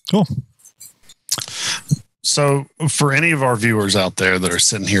 Cool. So for any of our viewers out there that are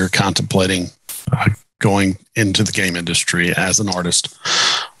sitting here contemplating going into the game industry as an artist,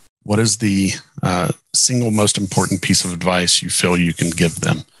 what is the single most important piece of advice you feel you can give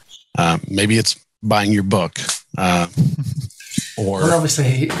them? Maybe it's buying your book, or well,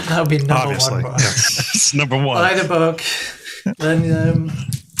 obviously that would be number one. Yeah. It's number one. Buy the book. Then,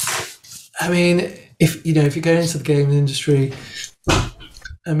 I mean, if you go into the game industry,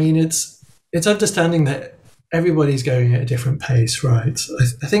 I mean, it's understanding that everybody's going at a different pace, right?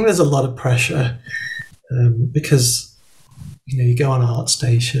 I think there's a lot of pressure because, you know, you go on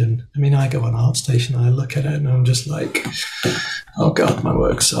ArtStation. I mean, I go on ArtStation, I look at it and I'm just like, oh God, my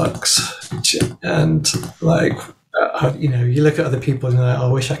work sucks. And like, you know, you look at other people and you're like, oh,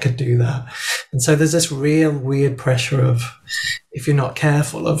 I wish I could do that. And so there's this real weird pressure of, if you're not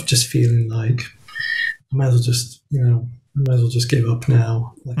careful, of just feeling like, I might as well just give up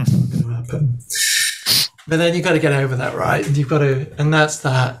now. Like, it's not going to happen. But then you've got to get over that, right? And and that's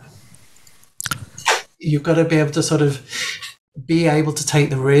that, you've got to be able to sort of be able to take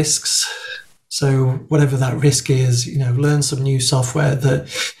the risks. So whatever that risk is, learn some new software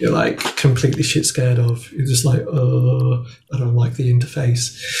that you're like completely shit scared of. You're just like, oh, I don't like the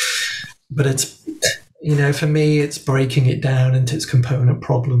interface. But it's, for me, it's breaking it down into its component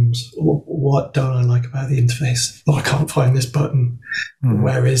problems. What don't I like about the interface? Oh, I can't find this button.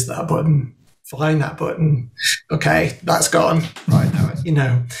 Where is that button? Find that button. Okay, that's gone. Right now,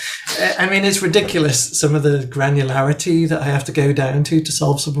 I mean, it's ridiculous, some of the granularity that I have to go down to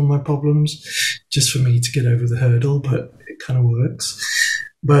solve some of my problems just for me to get over the hurdle, but it kind of works.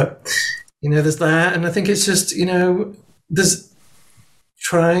 But, there's that. And I think it's just, there's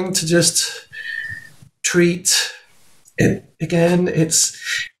trying to just treat it again. It's,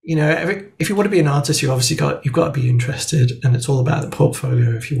 if you want to be an artist, you've got to be interested, and it's all about the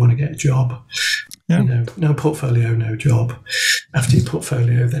portfolio if you want to get a job. Yeah. No portfolio, no job. After your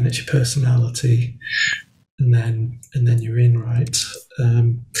portfolio, then it's your personality, and then you're in, right?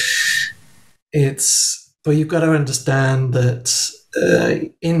 But you've got to understand that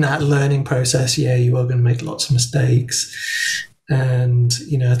in that learning process, you are going to make lots of mistakes, and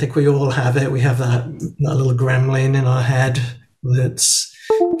I think we all have it. We have that little gremlin in our head that's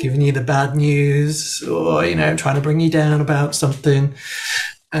giving you the bad news, or trying to bring you down about something,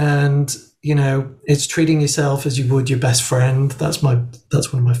 and it's treating yourself as you would your best friend. That's one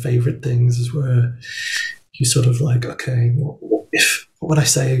of my favorite things, is where you sort of like, okay, what would I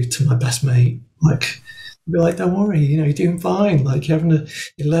say to my best mate? Like, I'd be like, don't worry, you're doing fine. Like, you're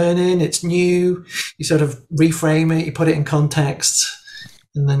learning, it's new. You sort of reframe it, you put it in context,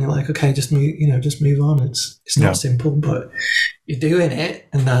 and then you're like, okay, just move on. It's not simple, but you're doing it,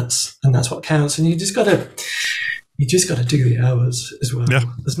 and that's what counts. And you just got to do the hours as well. Yeah.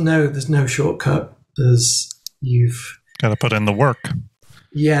 There's no shortcut. You've got to put in the work.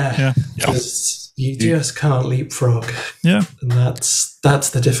 Yeah. You just can't leapfrog. Yeah. And that's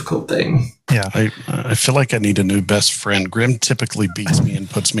the difficult thing. Yeah. I feel like I need a new best friend. Grim typically beats me and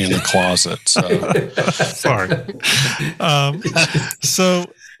puts me in the closet. So sorry. So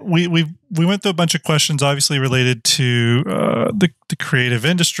we went through a bunch of questions, obviously related to the creative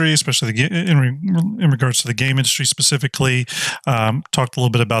industry, especially in regards to the game industry specifically. Talked a little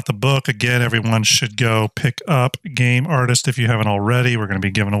bit about the book. Again, everyone should go pick up Game Artist if you haven't already. We're going to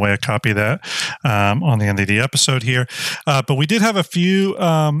be giving away a copy of that on the end of the episode here. But we did have a few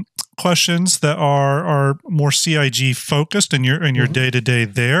questions that are more CIG focused in your day-to-day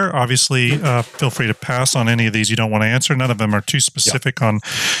there. Obviously, feel free to pass on any of these you don't want to answer. None of them are too specific on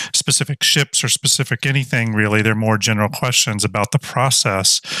specific ships or specific anything, really. They're more general questions about the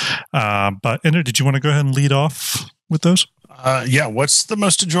process. But Ender, did you want to go ahead and lead off with those? What's the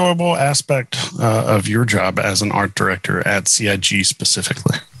most enjoyable aspect of your job as an art director at CIG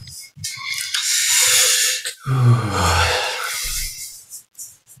specifically?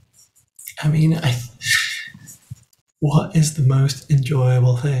 I mean, what is the most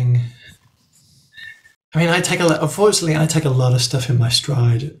enjoyable thing? I mean, unfortunately, I take a lot of stuff in my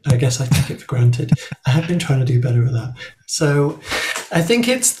stride. I guess I take it for granted. I have been trying to do better with that. So I think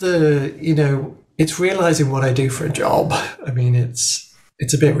it's it's realizing what I do for a job. I mean, it's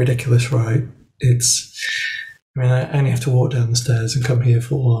a bit ridiculous, right? I only have to walk down the stairs and come here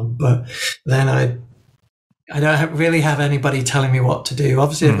for one, but then I don't really have anybody telling me what to do.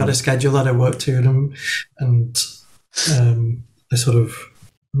 Obviously, I've got a schedule that I work to, and I'm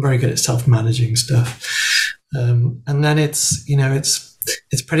very good at self-managing stuff. And then it's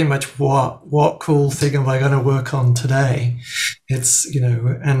pretty much what cool thing am I going to work on today? It's,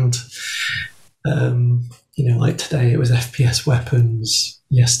 like today it was FPS weapons.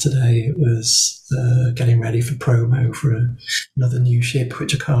 Yesterday it was getting ready for promo for another new ship,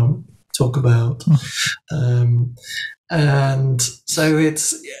 which I can't talk about. And so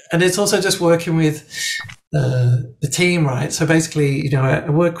it's also just working with the team, right? So basically, I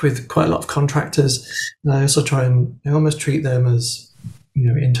work with quite a lot of contractors, and I also I almost treat them as,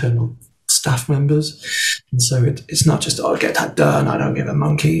 internal staff members. And so it's not just, get that done, I don't give a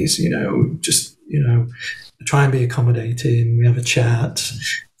monkeys, I try and be accommodating. We have a chat,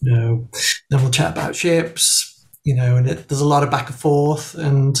 then we'll chat about ships, and there's a lot of back and forth,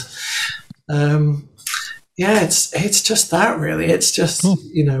 and it's just that, really. It's just, cool.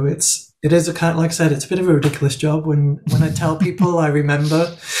 It is a kind of, like I said, it's a bit of a ridiculous job. When I tell people, I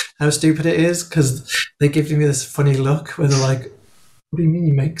remember how stupid it is, because they give me this funny look where they're like, what do you mean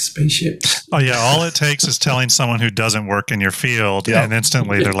you make spaceships? Oh, yeah. All it takes is telling someone who doesn't work in your field, and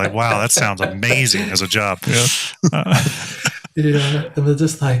instantly they're like, wow, that sounds amazing as a job. Yeah. And they're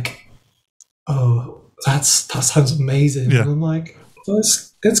just like, oh, that sounds amazing. Yeah. And I'm like,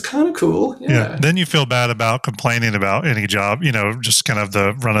 It's kind of cool. Yeah. Then you feel bad about complaining about any job, just kind of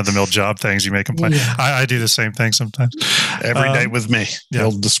the run of the mill job things you may complain. Yeah. I do the same thing sometimes. Every day with me. Yeah.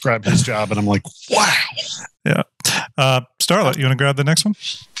 He'll describe his job and I'm like, wow. Yeah. Starlet, you want to grab the next one?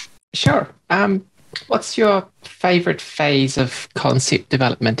 Sure. What's your favorite phase of concept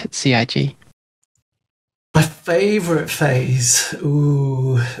development at CIG? My favorite phase?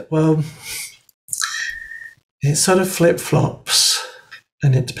 Ooh, well, it sort of flip-flops,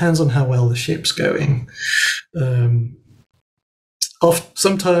 and it depends on how well the ship's going.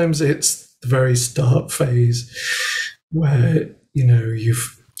 Sometimes it's the very start phase where,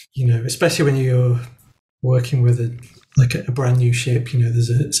 especially when you're working with a brand new ship,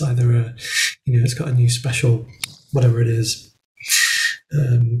 it's either it's got a new special, whatever it is,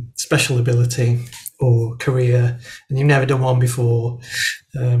 special ability or career, and you've never done one before.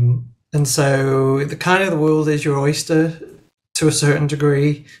 And so the world is your oyster to a certain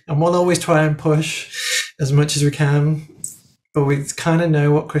degree, and we'll always try and push as much as we can, but we kind of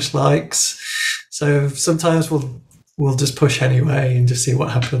know what Chris likes. So sometimes we'll just push anyway and just see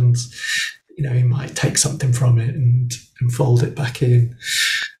what happens. He might take something from it and fold it back in.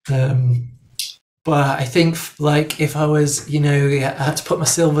 But I think, if I was, I had to put my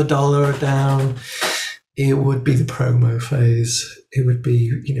silver dollar down, it would be the promo phase. It would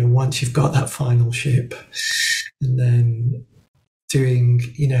be, once you've got that final ship, and then doing,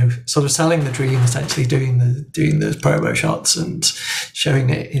 sort of selling the dream, essentially doing those promo shots and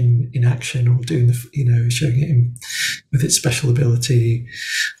showing it in action, or doing showing it with its special ability,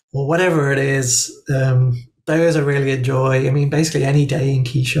 or whatever it is. Those I really enjoy. I mean, basically any day in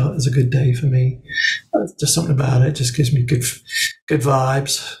Keyshot is a good day for me. Just something about it just gives me good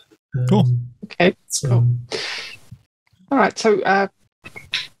vibes. Cool. Okay. Cool. All right. So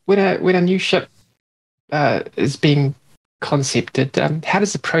when a new ship is being concepted, how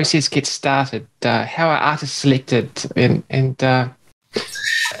does the process get started? How are artists selected, and are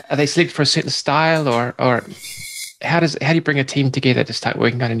they selected for a certain style, or how do you bring a team together to start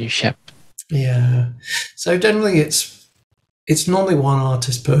working on a new ship? Yeah. So generally it's normally one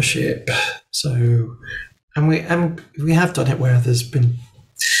artist per ship. So and we have done it where there's been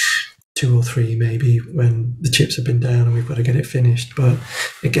 2 or 3 maybe when the chips have been down and we've got to get it finished, but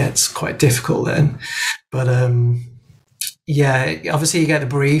it gets quite difficult then. But obviously you get the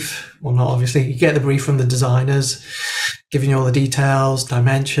brief. Well, not obviously, you get the brief from the designers, giving you all the details,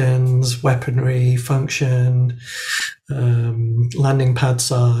 dimensions, weaponry, function, landing pad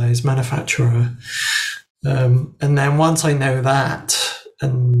size, manufacturer. And then once I know that,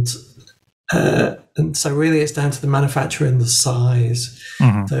 and so really it's down to the manufacturer and the size.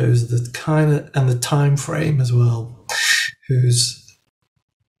 Mm-hmm. Those are the kind of, and the time frame as well.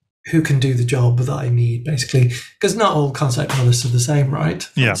 Who can do the job that I need, basically, because not all concept artists are the same, right?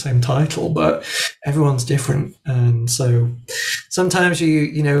 Yeah. The same title, but everyone's different, and so sometimes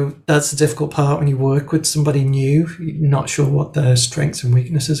you that's the difficult part when you work with somebody new. You're not sure what their strengths and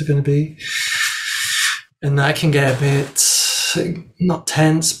weaknesses are going to be, and that can get a bit not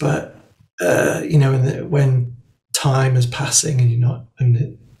tense, but when time is passing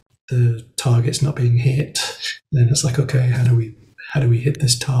and the target's not being hit, then it's like, okay, how do we hit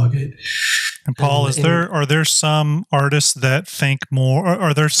this target? And Paul, are there some artists that think more, or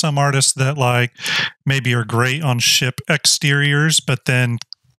are there some artists that maybe are great on ship exteriors, but then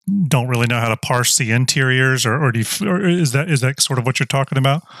don't really know how to parse the interiors, or is that sort of what you're talking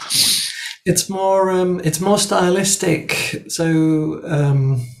about? It's more stylistic. So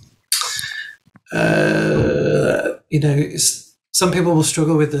some people will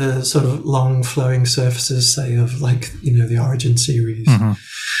struggle with the sort of long flowing surfaces, say of the Origin series. Mm-hmm.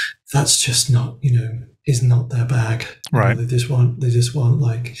 That's just not, is not their bag. Right. They just want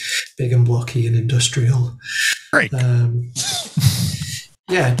big and blocky and industrial. Drake.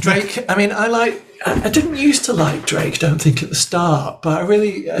 Yeah, Drake. I mean, I didn't used to like Drake, don't think, at the start, but I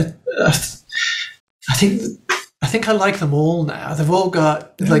really, I think I like them all now. They've all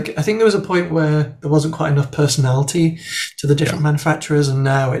got, I think there was a point where there wasn't quite enough personality to the different manufacturers, and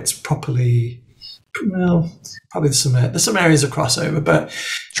now it's probably there's some areas of crossover, but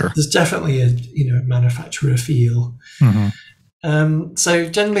sure. There's definitely a manufacturer feel. Mm-hmm. So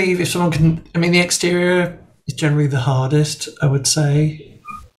generally, if someone can, the exterior is generally the hardest, I would say,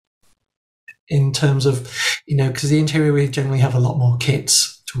 in terms of, because the interior we generally have a lot more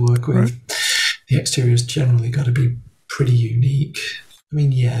kits to work with. Right. The exterior's generally got to be pretty unique.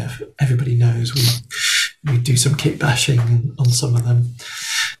 Everybody knows we do some kit bashing on some of them,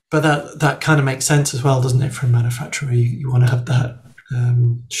 but that kind of makes sense as well, doesn't it? For a manufacturer, you want to have that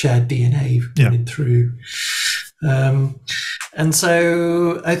shared DNA running through. And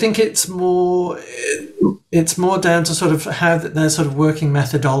so I think it's more down to sort of how their sort of working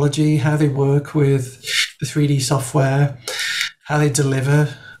methodology, how they work with the 3D software, how they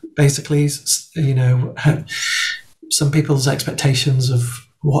deliver. Basically, you know, some people's expectations of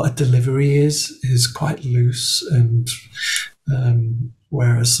what a delivery is quite loose, and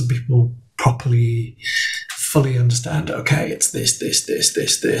whereas some people properly fully understand, okay, it's this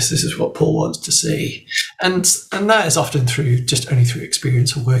is what Paul wants to see, and that is often only through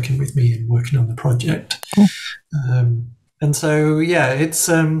experience of working with me and working on the project. Cool. And so yeah, it's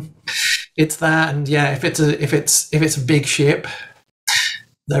that, and yeah, if it's a big ship,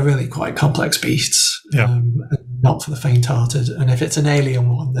 they're really quite complex beasts. Yeah. Not for the faint-hearted. And if it's an alien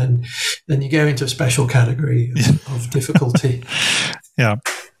one, then you go into a special category of difficulty. Yeah.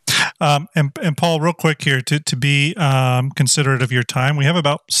 And Paul, real quick here, to be considerate of your time, we have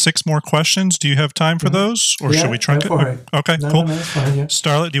about 6 more questions. Do you have time for those, or should we trunk it? Okay, cool. No, fine, yeah.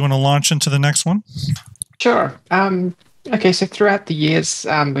 Starlet, do you want to launch into the next one? Sure. Okay, so throughout the years,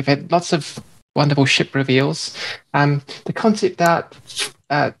 we've had lots of wonderful ship reveals. The concept art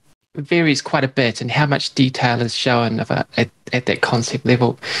varies quite a bit in how much detail is shown at that concept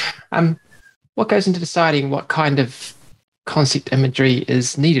level. What goes into deciding what kind of concept imagery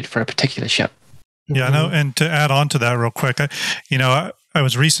is needed for a particular ship? Yeah, I know. And to add on to that real quick, I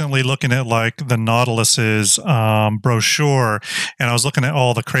was recently looking at like the Nautilus's brochure, and I was looking at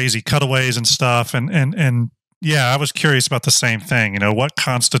all the crazy cutaways and stuff, and yeah, I was curious about the same thing. You know, what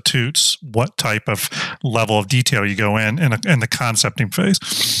constitutes what type of level of detail you go in the concepting phase?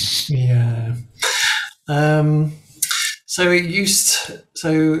 Yeah. So in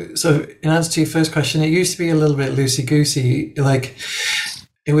answer to your first question, it used to be a little bit loosey-goosey. Like,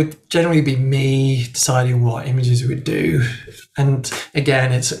 it would generally be me deciding what images we would do. And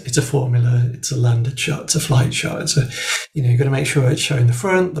again, it's a formula. It's a landed shot. It's a flight shot. You've got to make sure it's showing the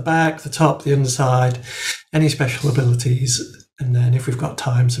front, the back, the top, the underside, any special abilities. And then if we've got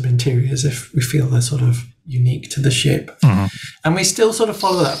time, some interiors, if we feel they're sort of unique to the ship. Mm-hmm. And we still sort of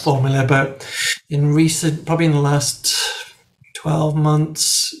follow that formula, but probably in the last 12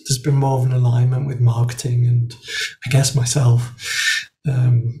 months, there's been more of an alignment with marketing and I guess myself.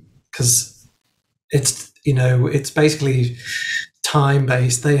 Because it's basically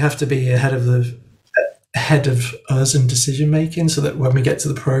time-based. They have to be ahead of us in decision making, so that when we get to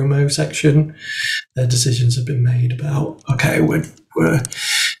the promo section, their decisions have been made about, okay,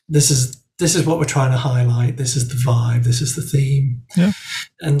 this is what we're trying to highlight. This is the vibe. This is the theme. Yeah.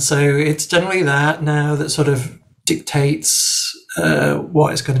 And so it's generally that now that sort of dictates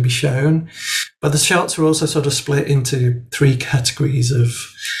what is going to be shown. But the shots are also sort of split into 3 categories of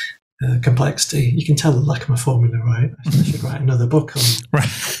complexity. You can tell the lack of my formula, right? I should write another book on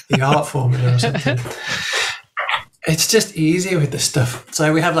the art formula or something. It's just easier with this stuff.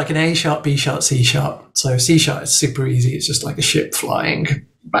 So we have like an A shot, B shot, C shot. So C shot is super easy. It's just like a ship flying,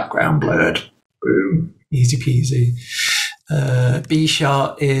 background blurred, boom, easy peasy. B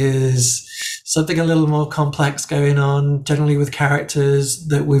shot is something a little more complex going on, generally with characters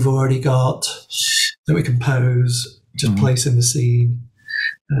that we've already got, that we can pose, just place in the scene.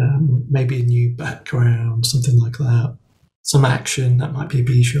 Maybe a new background, something like that. Some action, that might be a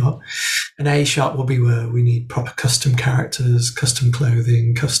B shot. An A shot will be where we need proper custom characters, custom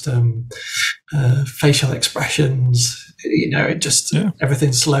clothing, custom facial expressions.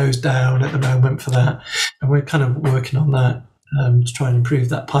 Everything slows down at the moment for that. And we're kind of working on that to try and improve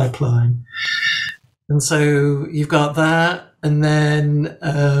that pipeline. And so you've got that. And then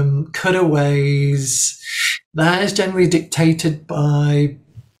cutaways, that is generally dictated by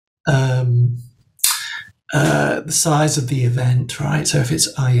the size of the event, right? So if it's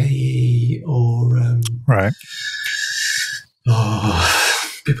IAE or right.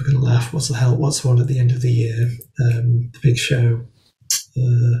 Oh, people are going to laugh. What's the one at the end of the year? The big show.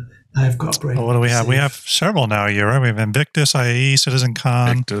 I've got brain. What do we have? We have several now a year, right? We have Invictus, IAE, Citizen Con.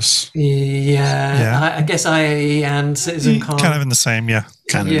 Invictus. Yeah. I guess IAE and Citizen Con. Kind of in the same, yeah.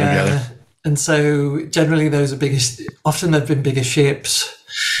 Kind of together. And so generally those are biggest. Often they've been bigger ships.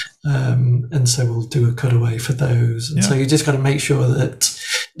 And so we'll do a cutaway for those. And so you just got to make sure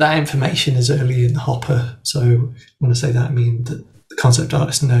that information is early in the hopper. So when I say that, I mean that the concept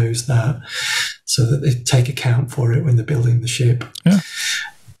artist knows that, so that they take account for it when they're building the ship. Yeah.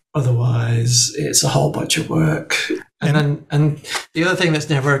 Otherwise, it's a whole bunch of work. And the other thing that's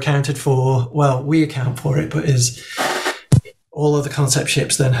never accounted for, well, we account for it, but is all of the concept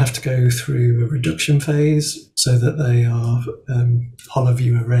ships then have to go through a reduction phase so that they are hollow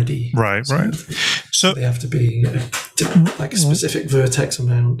viewer ready. Right. So they have to be like a specific vertex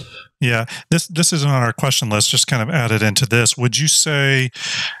amount. Yeah, this isn't on our question list, just kind of added into this. Would you say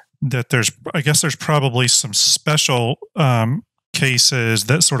that there's probably some special cases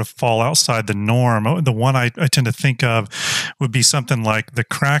that sort of fall outside the norm? The one I tend to think of would be something like the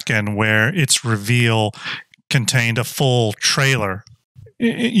Kraken, where its reveal contained a full trailer,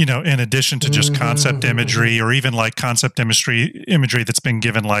 in addition to just concept imagery, or even like concept imagery that's been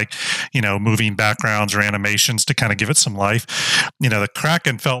given, like, moving backgrounds or animations to kind of give it some life. The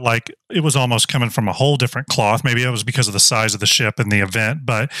Kraken felt like it was almost coming from a whole different cloth. Maybe it was because of the size of the ship and the event,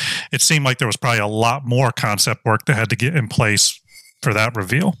 but it seemed like there was probably a lot more concept work that had to get in place for that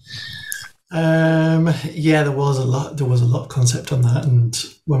reveal. Yeah, there was a lot of concept on that. And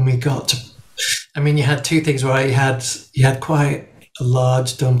when we got to, you had two things, right? You had quite a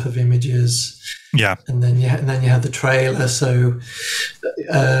large dump of images, and then you had the trailer. So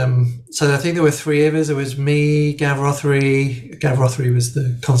I think there were three of us. It was me, Gav Rothery was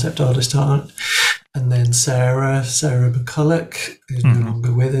the concept artist art, and then Sarah McCulloch, who's no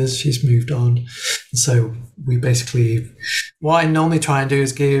longer with us. She's moved on. And so we basically, what I normally try and do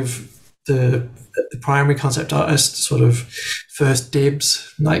is give the primary concept artist sort of first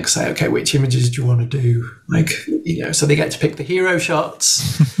dibs, like say, okay, which images do you want to do? Like, so they get to pick the hero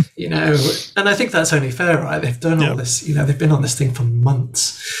shots, and I think that's only fair, right? They've done all this, they've been on this thing for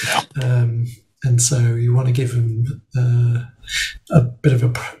months. And so you want to give them a bit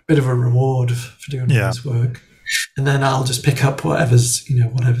of a reward for doing all this work. And then I'll just pick up whatever's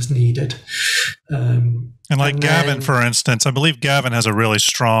needed. And Gavin, for instance, I believe Gavin has a really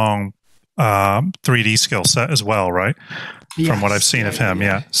strong 3D skill set as well, right? From what I've seen of him,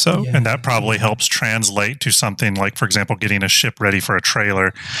 So, and that probably helps translate to something like, for example, getting a ship ready for a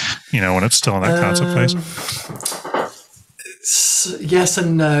trailer, when it's still in that concept phase. Yes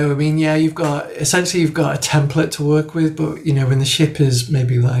and no. You've got a template to work with, but when the ship is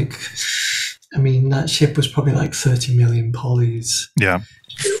maybe like, that ship was probably like 30 million polys. Yeah.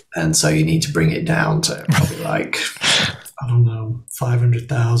 And so you need to bring it down to probably like, I don't know,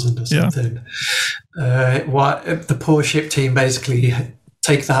 500,000 or something. What the poor ship team basically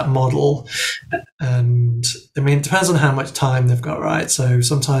take that model, and it depends on how much time they've got, right? So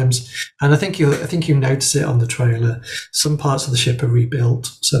sometimes, and I think you notice it on the trailer, some parts of the ship are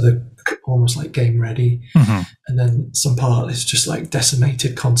rebuilt, so they're almost like game ready, and then some part is just like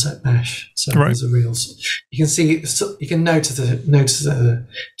decimated concept mesh. So there's a real, you can notice the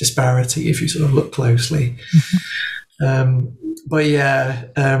disparity if you sort of look closely. But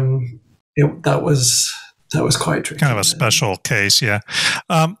that was quite tricky. Kind of a special case,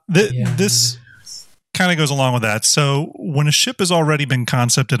 This kind of goes along with that. So when a ship has already been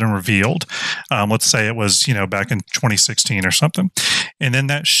concepted and revealed, let's say it was, back in 2016 or something, and then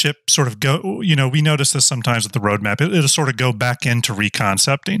that ship sort of we notice this sometimes with the roadmap, it'll sort of go back into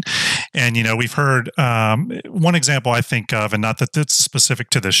reconcepting. And, we've heard one example I think of, and not that it's specific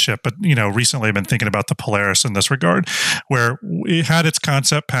to this ship, but, recently I've been thinking about the Polaris in this regard, where it had its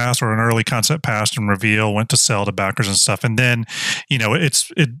concept pass, or an early concept pass and reveal, went to sell to backers and stuff. And then,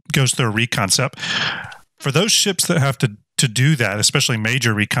 it goes through a reconcept. For those ships that have to do that, especially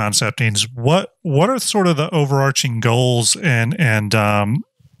major reconceptings, what are sort of the overarching goals and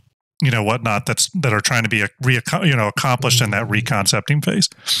whatnot that are trying to be accomplished in that reconcepting phase?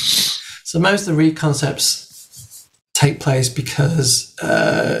 So most of the reconcepts take place because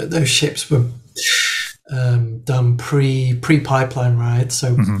those ships were done pre-pipeline, right?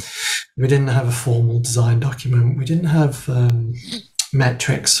 So we didn't have a formal design document. We didn't have formal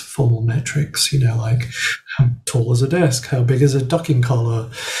metrics, like how tall is a desk, how big is a docking collar,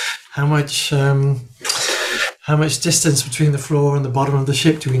 how much distance between the floor and the bottom of the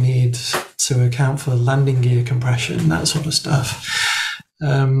ship do we need to account for landing gear compression, that sort of stuff.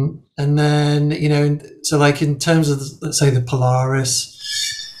 And then, so like in terms of, let's say, the Polaris,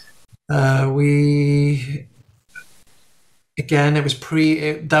 it was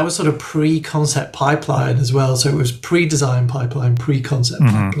that was sort of pre-concept pipeline as well. So it was pre-design pipeline, pre-concept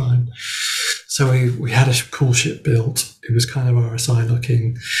pipeline. So we had a cool ship built. It was kind of RSI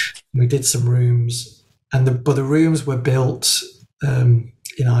looking. We did some rooms, but the rooms were built in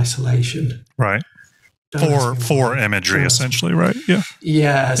isolation. Right. For imagery, essentially, right? Yeah.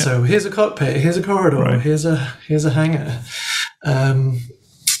 Yeah. So here's a cockpit, here's a corridor, right. here's a hangar,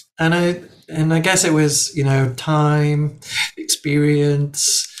 and I guess it was, time,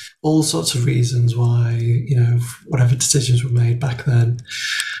 experience, all sorts of reasons why, whatever decisions were made back then.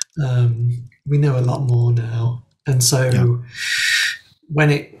 We know a lot more now, and so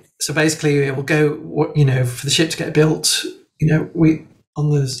basically it will go, for the ship to get built, on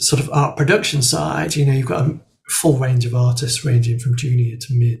the sort of art production side, you've got a full range of artists ranging from junior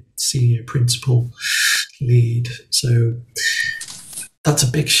to mid, senior, principal, lead. So that's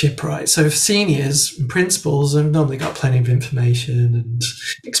a big ship, right? So seniors and principals have normally got plenty of information and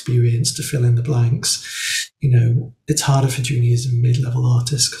experience to fill in the blanks. It's harder for juniors and mid-level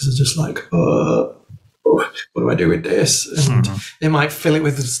artists because they're just like, what do I do with this? And they might fill it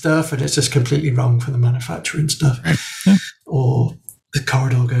with the stuff and it's just completely wrong for the manufacturing stuff. Yeah. Or the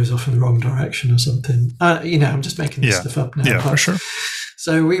corridor goes off in the wrong direction or something. I'm just making this stuff up now. Yeah, for sure.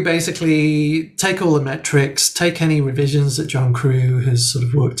 So we basically take all the metrics, take any revisions that John Crew has sort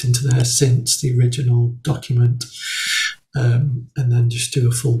of worked into there since the original document, and then just do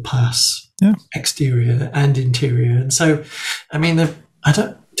a full pass, exterior and interior. And so, I mean, I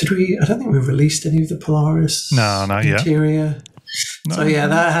don't think we've released any of the Polaris. No, not interior. Yet. No. So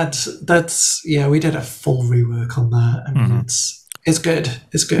yeah, we did a full rework on that. I mean, it's good.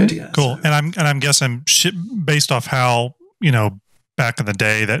 It's good. Yeah. Cool. So. And I'm guessing based off how back in the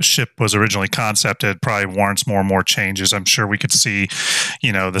day that ship was originally concepted probably warrants more and more changes. I'm sure we could see,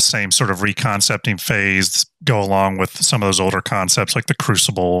 the same sort of reconcepting phase go along with some of those older concepts like the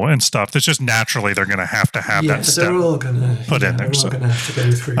Crucible and stuff. That's just naturally they're going to have that step they're all gonna, put in there. They're all going to have to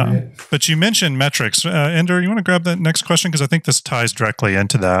go through it. But you mentioned metrics. Ender, you want to grab that next question? Because I think this ties directly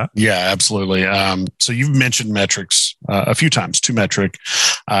into that. Yeah, absolutely. So you've mentioned metrics a few times, 2-metric,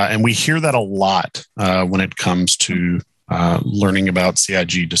 and we hear that a lot when it comes to learning about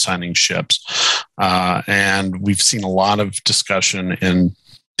CIG designing ships. And we've seen a lot of discussion in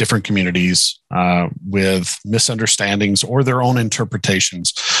different communities with misunderstandings or their own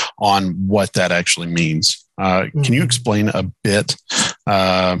interpretations on what that actually means. Can you explain a bit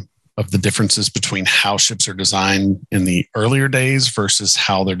of the differences between how ships are designed in the earlier days versus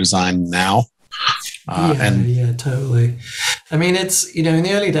how they're designed now? Yeah, totally. I mean, it's, in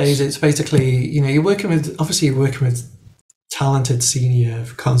the early days, it's basically, you're working with talented senior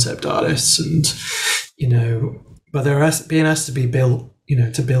concept artists and, but they're being asked to be built,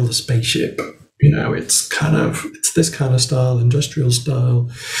 to build a spaceship. It's this kind of style, industrial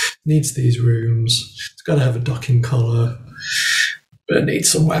style, needs these rooms. It's got to have a docking collar, but it needs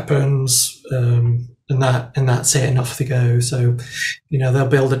some weapons, and that's it, and off they go. So, they'll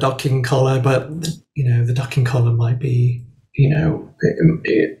build a docking collar, but, the docking collar might be,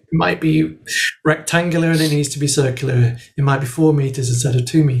 it might be rectangular and it needs to be circular. It might be 4 meters instead of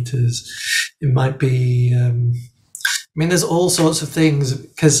 2 meters. It might be, there's all sorts of things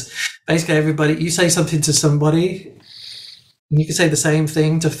because basically you say something to somebody and you can say the same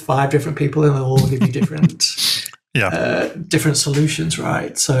thing to 5 different people and they'll all give you different, different solutions,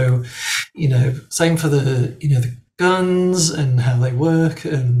 right? So, same for the guns and how they work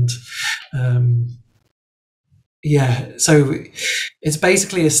and, so it's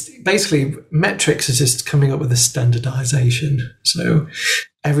basically metrics is just coming up with a standardization. So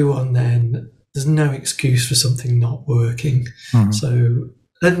everyone then, there's no excuse for something not working. So,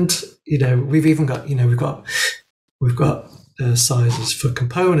 and we've even got we've got sizes for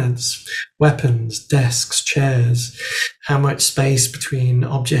components, weapons, desks, chairs, how much space between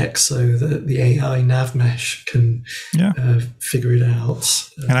objects so that the AI nav mesh can figure it out.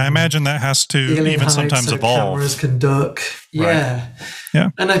 And I imagine that has to even sometimes so evolve. Cameras can duck. Yeah. Yeah.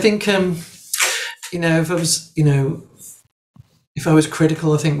 And I think, if I was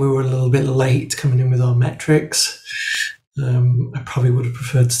critical, I think we were a little bit late coming in with our metrics. I probably would have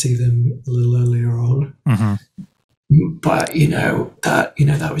preferred to see them a little earlier on. But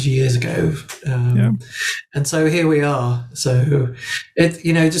that was years ago, and so here we are. So it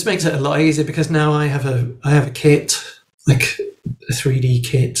just makes it a lot easier because now I have a kit, like a 3D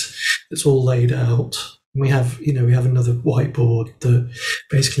kit that's all laid out. We have another whiteboard that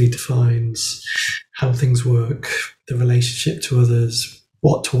basically defines how things work, the relationship to others,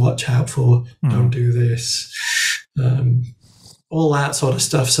 what to watch out for, don't do this. All that sort of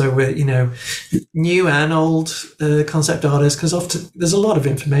stuff. So we're, new and old concept artists, because often there's a lot of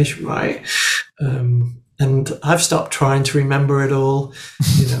information, right? And I've stopped trying to remember it all.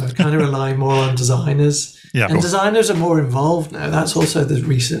 I kind of rely more on designers. Yeah. And designers are more involved now. That's also the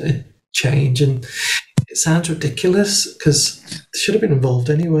recent change. And it sounds ridiculous because they should have been involved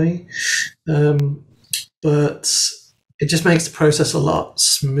anyway. But it just makes the process a lot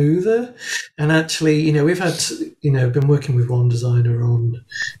smoother. And actually, we've had, been working with one designer on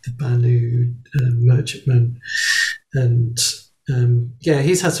the Banu Merchantman. And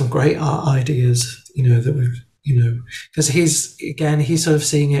he's had some great art ideas, that we've, because he's sort of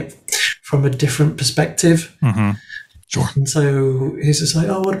seeing it from a different perspective. Sure. And so he's just like,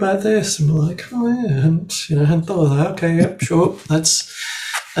 oh, what about this? And we're like, oh yeah, I hadn't thought of that. Okay, yep, sure, let's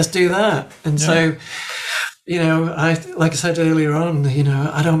do that. And so, like I said earlier on,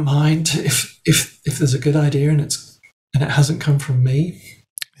 I don't mind if there's a good idea and it hasn't come from me.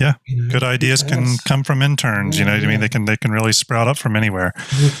 Yeah, good ideas can come from interns. Yeah, you know what I mean? They can really sprout up from anywhere.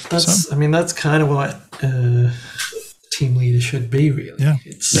 That's kind of what team leader should be, really. Yeah.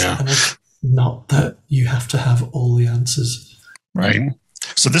 It's not that you have to have all the answers. Right.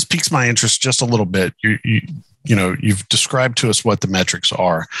 So this piques my interest just a little bit. You've described to us what the metrics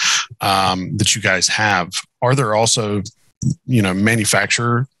are that you guys have. Are there also,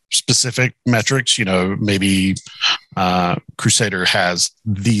 manufacturer specific metrics? Maybe Crusader has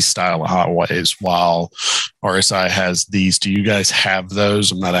these style of hotways while RSI has these. Do you guys have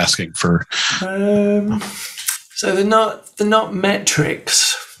those? I'm not asking for. So they're not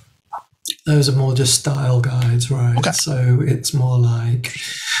metrics. Those are more just style guides, right? Okay. So it's more like,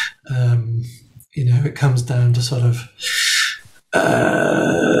 it comes down to sort of,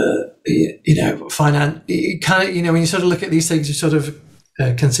 finance. When you sort of look at these things, you're sort of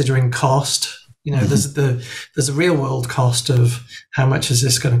considering cost. There's a real world cost of how much is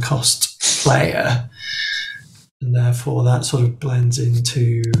this going to cost player, and therefore that sort of blends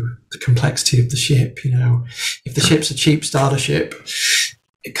into the complexity of the ship. If the ship's a cheap starter ship,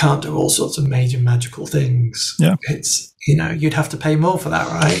 it can't do all sorts of major magical things. Yeah. It's, you'd have to pay more for that,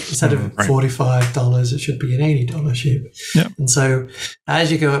 right? Instead of $45, it should be an $80 ship. Yeah. And so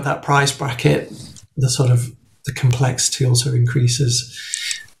as you go up that price bracket, the complexity also increases.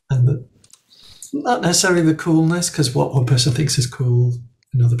 And not necessarily the coolness, because what one person thinks is cool,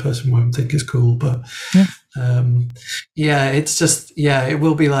 another person won't think is cool. But it's just, it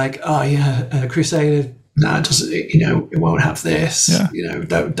will be like, Crusader, no, it doesn't. It won't have this. Yeah.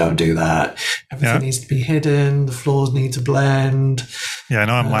 Don't do that. Everything needs to be hidden. The floors need to blend. Yeah, I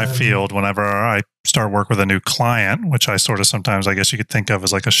know in my field, whenever I start work with a new client, which I sort of sometimes, I guess you could think of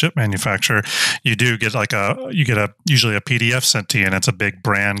as like a ship manufacturer, you do get usually a PDF sent to you, and it's a big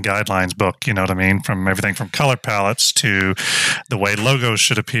brand guidelines book. You know what I mean? From everything from color palettes to the way logos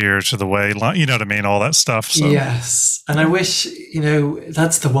should appear to the way, you know what I mean? All that stuff. So. Yes, and I wish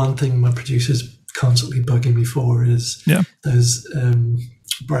that's the one thing my producers constantly bugging me for is those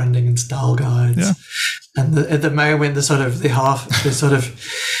branding and style guides. Yeah. And at the moment, it's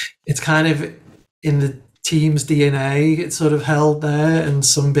kind of in the team's DNA. It's sort of held there, and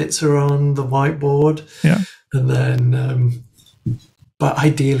some bits are on the whiteboard. Yeah. And then, but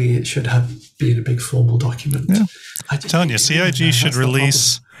ideally, it should be in a big formal document. Yeah. I'm telling you, CIG should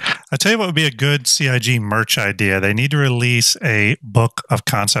release. I tell you what would be a good CIG merch idea. They need to release a book of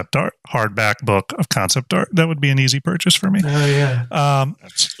concept art, hardback book of concept art. That would be an easy purchase for me. Oh yeah.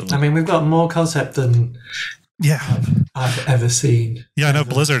 We've got more concept than I've ever seen. Yeah, I know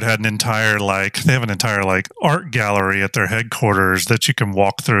Blizzard had an entire art gallery at their headquarters that you can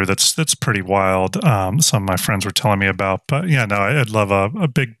walk through. That's pretty wild. Some of my friends were telling me about, but I'd love a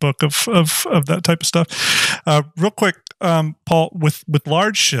big book of that type of stuff. Real quick, Paul, with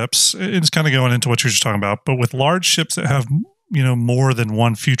large ships, it's kind of going into what you're just talking about, but with large ships that have more than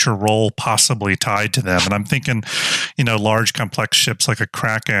one future role possibly tied to them. And I'm thinking, large complex ships like a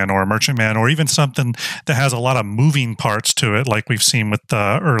Kraken or a Merchantman, or even something that has a lot of moving parts to it, like we've seen with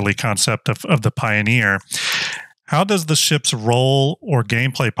the early concept of the Pioneer. How does the ship's role or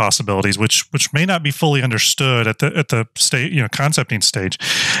gameplay possibilities, which may not be fully understood at the state, concepting stage,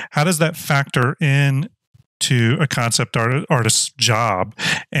 how does that factor in to a concept artist's job,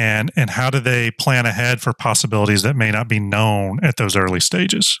 and how do they plan ahead for possibilities that may not be known at those early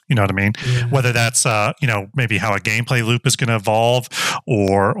stages? You know what I mean? Yeah. Whether that's maybe how a gameplay loop is going to evolve,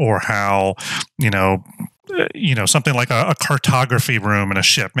 or how something like a cartography room in a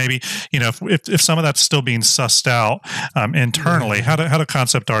ship. Maybe if some of that's still being sussed out internally, how do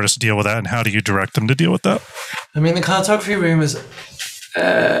concept artists deal with that, and how do you direct them to deal with that? I mean, the cartography room is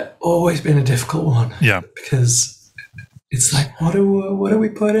always been a difficult one. Yeah, because it's like, what do we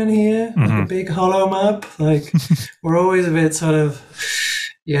put in here? Like a big hollow map. Like we're always a bit sort of,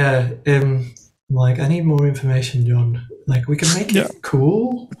 like, I need more information, John. Like we can make it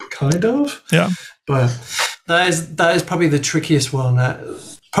cool, kind of. Yeah, but that is probably the trickiest one.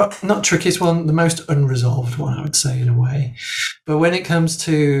 Not trickiest one, the most unresolved one, I would say, in a way. But when it comes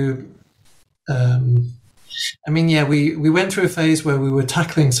to we went through a phase where we were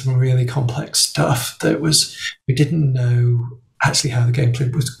tackling some really complex stuff we didn't know actually how the game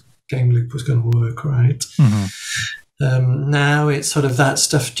loop was going to work, right? Mm-hmm. Now it's sort of that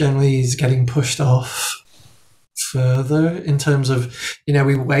stuff generally is getting pushed off further in terms of,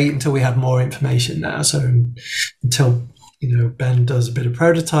 we wait until we have more information now. So until, Ben does a bit of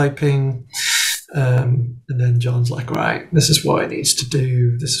prototyping, and then John's like, right, this is what it needs to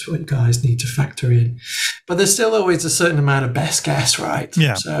do. This is what you guys need to factor in. But there's still always a certain amount of best guess, right?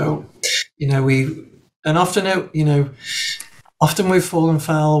 Yeah. So, often we've fallen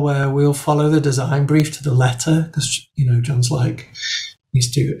foul where we'll follow the design brief to the letter because, John's like,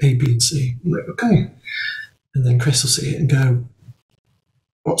 needs to do A, B, and C. I'm like, okay. And then Chris will see it and go,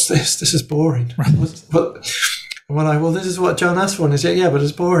 what's this? This is boring. Right. And we're like, well, this is what John asked for. And he's like, yeah, but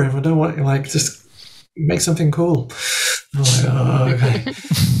it's boring. I don't want just make something cool. I'm like, oh, okay.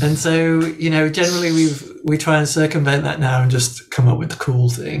 And so, generally we try and circumvent that now and just come up with the cool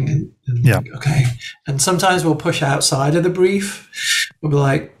thing. And yeah. Like, okay. And sometimes we'll push outside of the brief. We'll be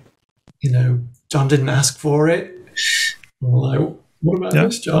like, John didn't ask for it. And we're like, what about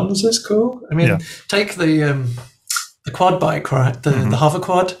this, John? Is this cool? I mean, take the quad bike, right? The hover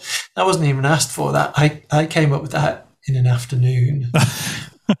quad. That wasn't even asked for. That I came up with that in an afternoon.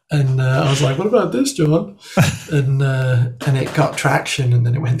 And I was like, what about this, John? And it got traction, and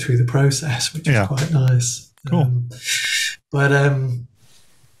then it went through the process, which is quite nice. Cool.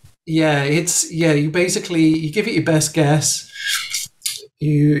 You basically, you give it your best guess.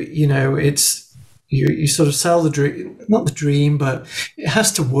 You sort of sell the dream, not the dream, but it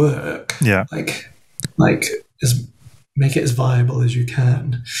has to work. Yeah. Make it as viable as you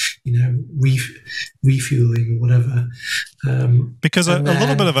can, refueling or whatever. Because a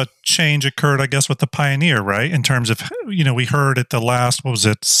little bit of a change occurred, I guess, with the Pioneer, right? In terms of, we heard at the last, what was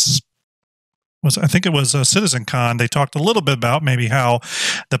it? I think it was CitizenCon. They talked a little bit about maybe how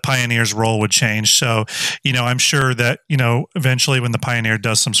the Pioneer's role would change. So, I'm sure that, eventually when the Pioneer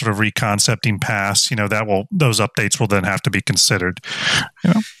does some sort of reconcepting pass, those updates will then have to be considered.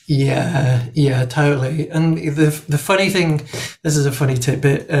 Yeah, totally. And the funny thing, this is a funny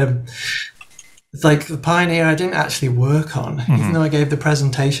tidbit. It's like the Pioneer I didn't actually work on, even though I gave the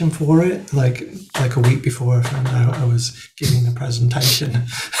presentation for it, like a week before I found out I was giving the presentation.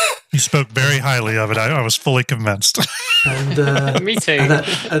 You spoke very highly of it. I was fully convinced. And me too.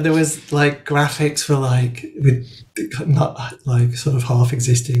 And there was like graphics for with not like sort of half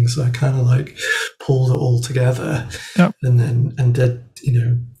existing, so I kind of pulled it all together, and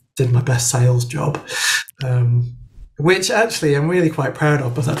did my best sales job. Which actually I'm really quite proud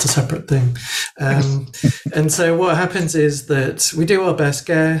of, but that's a separate thing. And so what happens is that we do our best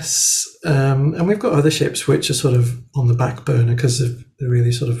guess, and we've got other ships which are sort of on the back burner because of the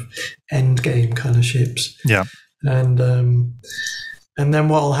really sort of end game kind of ships. Yeah. And then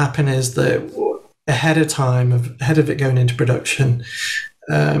what will happen is that ahead of it going into production,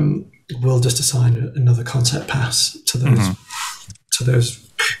 we'll just assign another concept pass to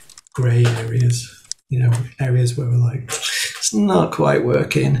those grey areas. Areas where we're like, it's not quite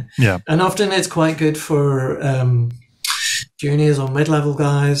working. Yeah. And often it's quite good for juniors or mid-level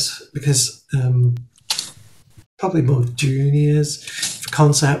guys because probably more juniors for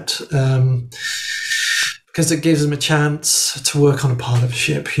concept because it gives them a chance to work on a part of a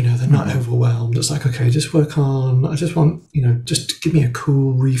ship. They're not overwhelmed. It's like, okay, just work on, I just want, just give me a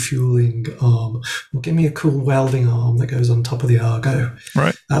cool refueling arm or give me a cool welding arm that goes on top of the Argo.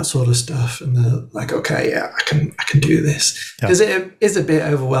 Right. That sort of stuff. And they're like, okay, yeah, I can do this. Because it is a bit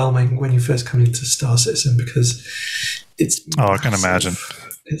overwhelming when you first come into Star Citizen because it's massive. I can imagine.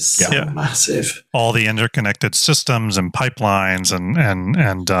 It's so massive. All the interconnected systems and pipelines and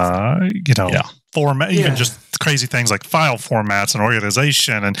format, even just crazy things like file formats and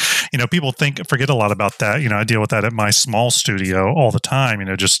organization. And, people forget a lot about that. I deal with that at my small studio all the time,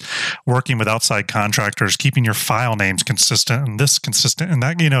 just working with outside contractors, keeping your file names consistent and this consistent and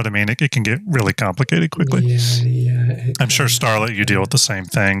that, what I mean? It can get really complicated quickly. Yeah. I'm sure Starlet, you deal with the same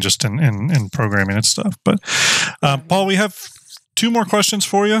thing just in programming and stuff. But Paul, we have 2 more questions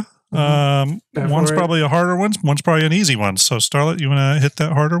for you. One's probably a harder one. One's probably an easy one. So Starlet, you want to hit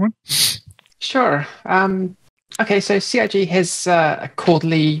that harder one? Sure. Okay, so CIG has a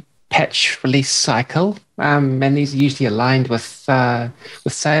quarterly patch release cycle, and these are usually aligned with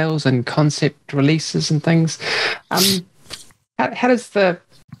sales and concept releases and things. How does the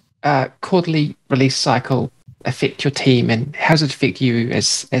quarterly release cycle affect your team, and how does it affect you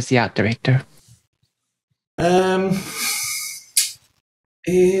as the art director?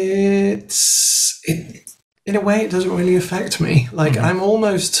 In a way, it doesn't really affect me. I'm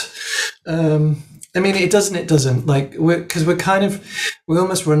almost, it doesn't. Because we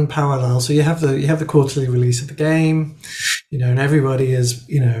almost run parallel. So you have the quarterly release of the game, and everybody is,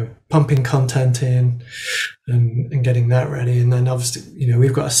 pumping content in and getting that ready. And then obviously,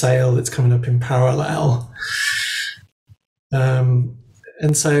 we've got a sale that's coming up in parallel. And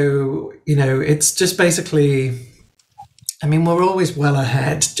so, it's just basically, I mean, we're always well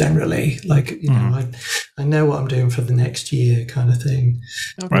ahead generally. Like, I know what I'm doing for the next year kind of thing.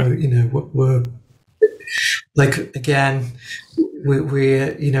 Right. We're like, again, we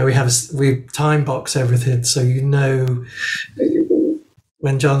time box everything. So,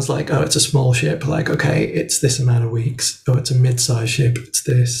 when John's like, oh, it's a small ship, like, okay, it's this amount of weeks. Oh, it's a mid-sized ship. It's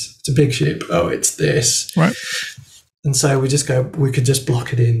this. It's a big ship. Oh, it's this. Right. And so we could just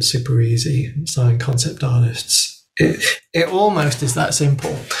block it in super easy, sign concept artists. It almost is that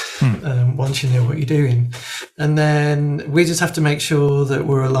simple once you know what you're doing. And then we just have to make sure that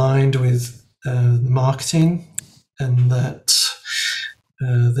we're aligned with the marketing and that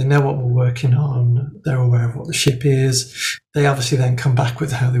they know what we're working on. They're aware of what the ship is. They obviously then come back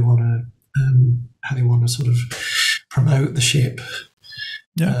with how they want to sort of promote the ship.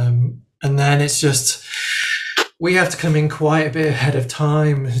 Yeah. And then it's just, we have to come in quite a bit ahead of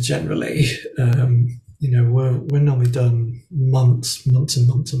time generally. We're normally done months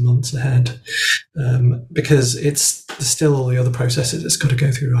ahead because there's still all the other processes it's got to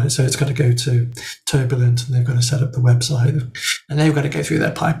go through, right? So it's got to go to Turbulent, and they've got to set up the website, and they've got to go through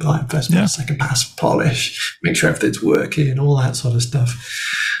their pipeline, first pass, second pass, polish, make sure everything's working, all that sort of stuff.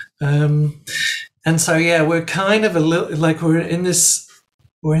 And so we're kind of a little like we're in this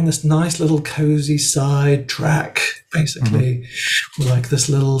nice little cozy side track, basically. We're like this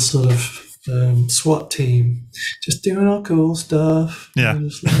little sort of SWAT team, just doing our cool stuff. Yeah.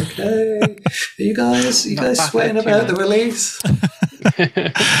 And just like, hey, are you guys sweating about the release?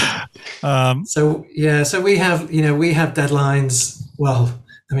 So we have deadlines. Well,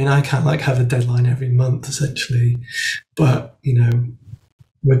 I mean, I can't have a deadline every month essentially, but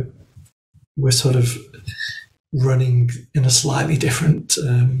we're sort of running in a slightly different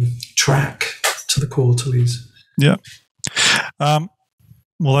track to the quarterlies. Yeah.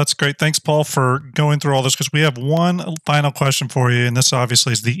 Well, that's great. Thanks, Paul, for going through all this, because we have one final question for you, and this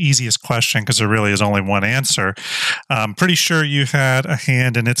obviously is the easiest question because there really is only one answer. I'm pretty sure you had a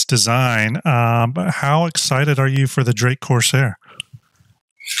hand in its design, but how excited are you for the Drake Corsair?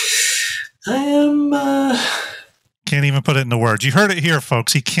 I am... Can't even put it into words. You heard it here,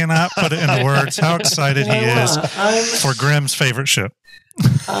 folks. He cannot put it into words how excited he is for Grimm's favorite ship.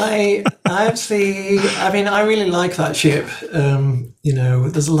 I really like that ship.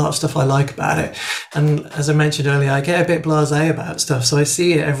 There's a lot of stuff I like about it. And as I mentioned earlier, I get a bit blasé about stuff, so I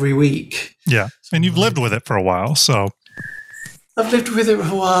see it every week. Yeah. And you've lived with it for a while, so. I've lived with it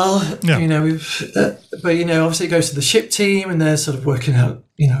for a while. Yeah. But obviously it goes to the ship team and they're sort of working out,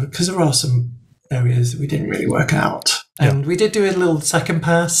 because there are some areas that we didn't really work out. And we did do a little second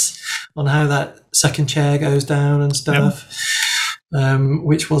pass on how that second chair goes down and stuff.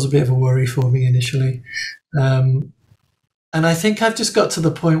 Which was a bit of a worry for me initially. And I think I've just got to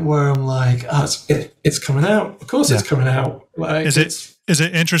the point where I'm like, it's coming out. Of course it's coming out. Like, is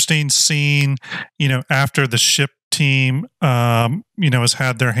it interesting seeing, after the ship team, has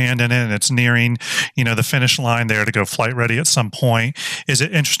had their hand in it and it's nearing, the finish line there to go flight ready at some point. Is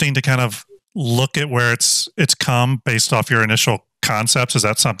it interesting to kind of look at where it's come based off your initial concepts? Is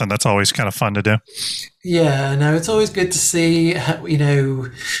that something that's always kind of fun to do? Yeah, no, it's always good to see how,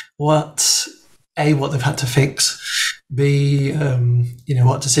 what they've had to fix, B,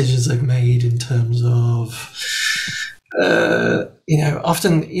 what decisions they've made in terms of,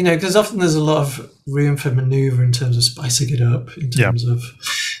 often, because often there's a lot of room for maneuver in terms of spicing it up, in terms of,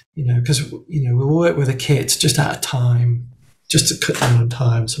 because, we'll work with a kit just at a time, just to cut down on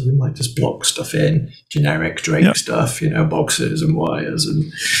time. So we might just block stuff in, generic Drake stuff, boxes and wires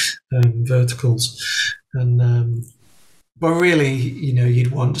and verticals. And but really,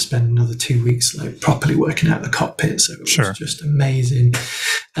 you'd want to spend another 2 weeks properly working out the cockpit. So it was just amazing.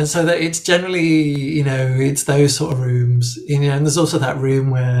 And so that it's generally, it's those sort of rooms, and there's also that room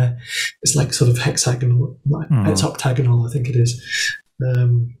where it's sort of hexagonal, it's octagonal, I think it is,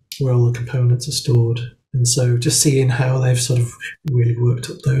 where all the components are stored. And so just seeing how they've sort of really worked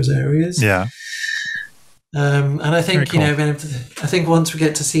up those areas. Yeah. And I think, cool. I think once we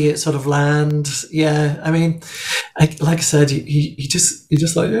get to see it sort of land, I mean, like I said, you just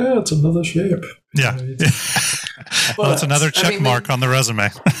like, it's another ship. Yeah. Well, it's another check mark on the resume.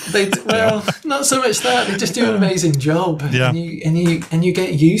 Not so much that. They just do an amazing job. Yeah. And you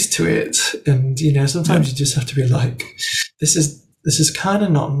get used to it. And, sometimes you just have to be like, this is kind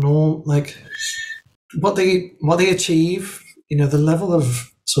of not normal. Like, what they achieve, the level of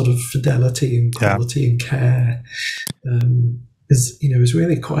sort of fidelity and quality and care is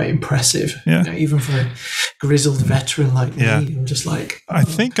really quite impressive. Yeah. Even for a grizzled veteran like me, I'm just like. I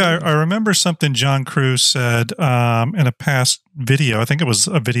think I remember something John Cruz said in a past video. I think it was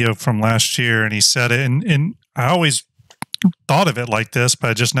a video from last year, and he said it, and I always thought of it like this, but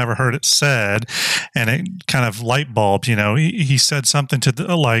I just never heard it said, and it kind of light bulbs. He said something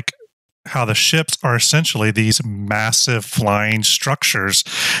to like how the ships are essentially these massive flying structures,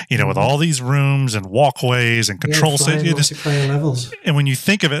 with all these rooms and walkways and control multiplayer levels. And when you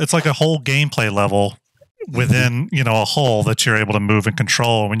think of it, it's like a whole gameplay level within, a hull that you're able to move and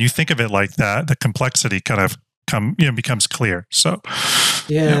control. When you think of it like that, the complexity kind of becomes clear. So,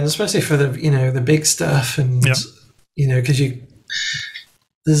 and especially for the big stuff, and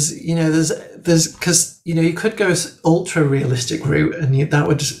because you could go ultra realistic route, and that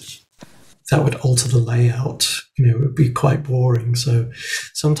would alter the layout. It would be quite boring. So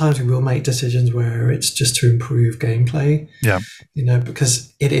sometimes we will make decisions where it's just to improve gameplay. Yeah.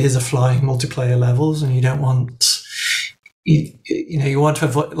 Because it is a flying multiplayer levels, and you don't want. You want to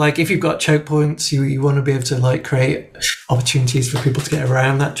avoid, like, if you've got choke points, you want to be able to like create opportunities for people to get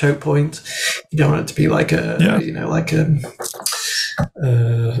around that choke point. You don't want it to be like a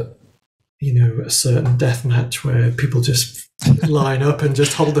certain death match where people just line up and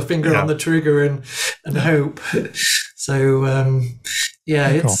just hold the finger on the trigger and hope. So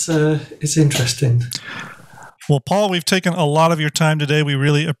it's interesting. Well, Paul, we've taken a lot of your time today. We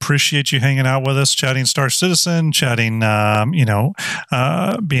really appreciate you hanging out with us, chatting Star Citizen, chatting,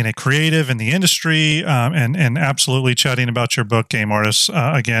 being a creative in the industry, and absolutely chatting about your book, Game Artists.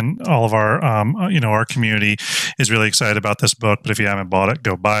 Again, all of our, our community is really excited about this book. But if you haven't bought it,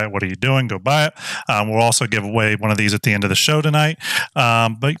 go buy it. What are you doing? Go buy it. We'll also give away one of these at the end of the show tonight.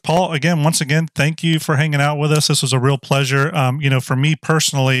 But Paul, once again, thank you for hanging out with us. This was a real pleasure. For me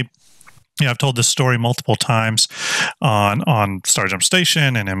personally, I've told this story multiple times on Starjump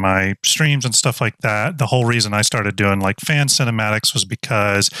Station and in my streams and stuff like that. The whole reason I started doing like fan cinematics was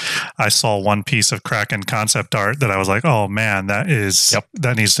because I saw one piece of Kraken concept art that I was like, oh man, that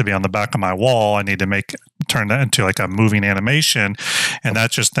needs to be on the back of my wall. I need to turn that into like a moving animation. And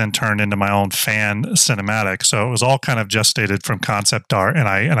that just then turned into my own fan cinematic. So it was all kind of gestated from concept art. And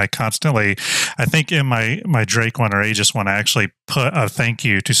I constantly, I think in my Drake one or Aegis one, I actually put a thank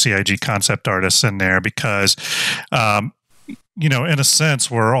you to CIG concept artists in there because, in a sense,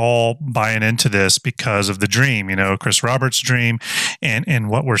 we're all buying into this because of the dream, Chris Roberts' dream and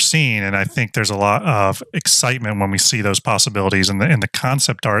what we're seeing. And I think there's a lot of excitement when we see those possibilities and the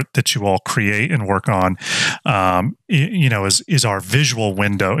concept art that you all create and work on, is our visual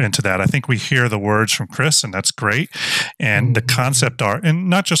window into that. I think we hear the words from Chris, and that's great. And the concept art, and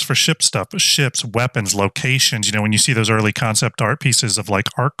not just for ship stuff, but ships, weapons, locations, when you see those early concept art pieces of like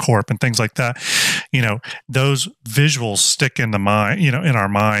ArcCorp and things like that, those visuals stick in the mind, in our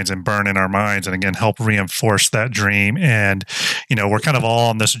minds and burn in our minds, and again, help reinforce that dream. And, we're kind of all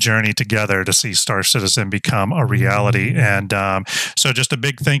on this journey together to see Star Citizen become a reality. And so just a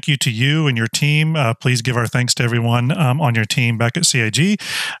big thank you to you and your team. Please give our thanks to everyone on your team back at CIG.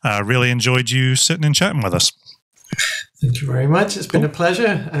 Really enjoyed you sitting and chatting with us. Thank you very much. It's been a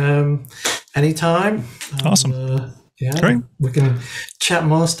pleasure. Anytime. Awesome. Great. We can chat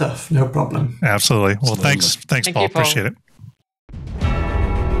more stuff. No problem. Absolutely. Well, thanks, Thank Paul. you, Paul. Appreciate it.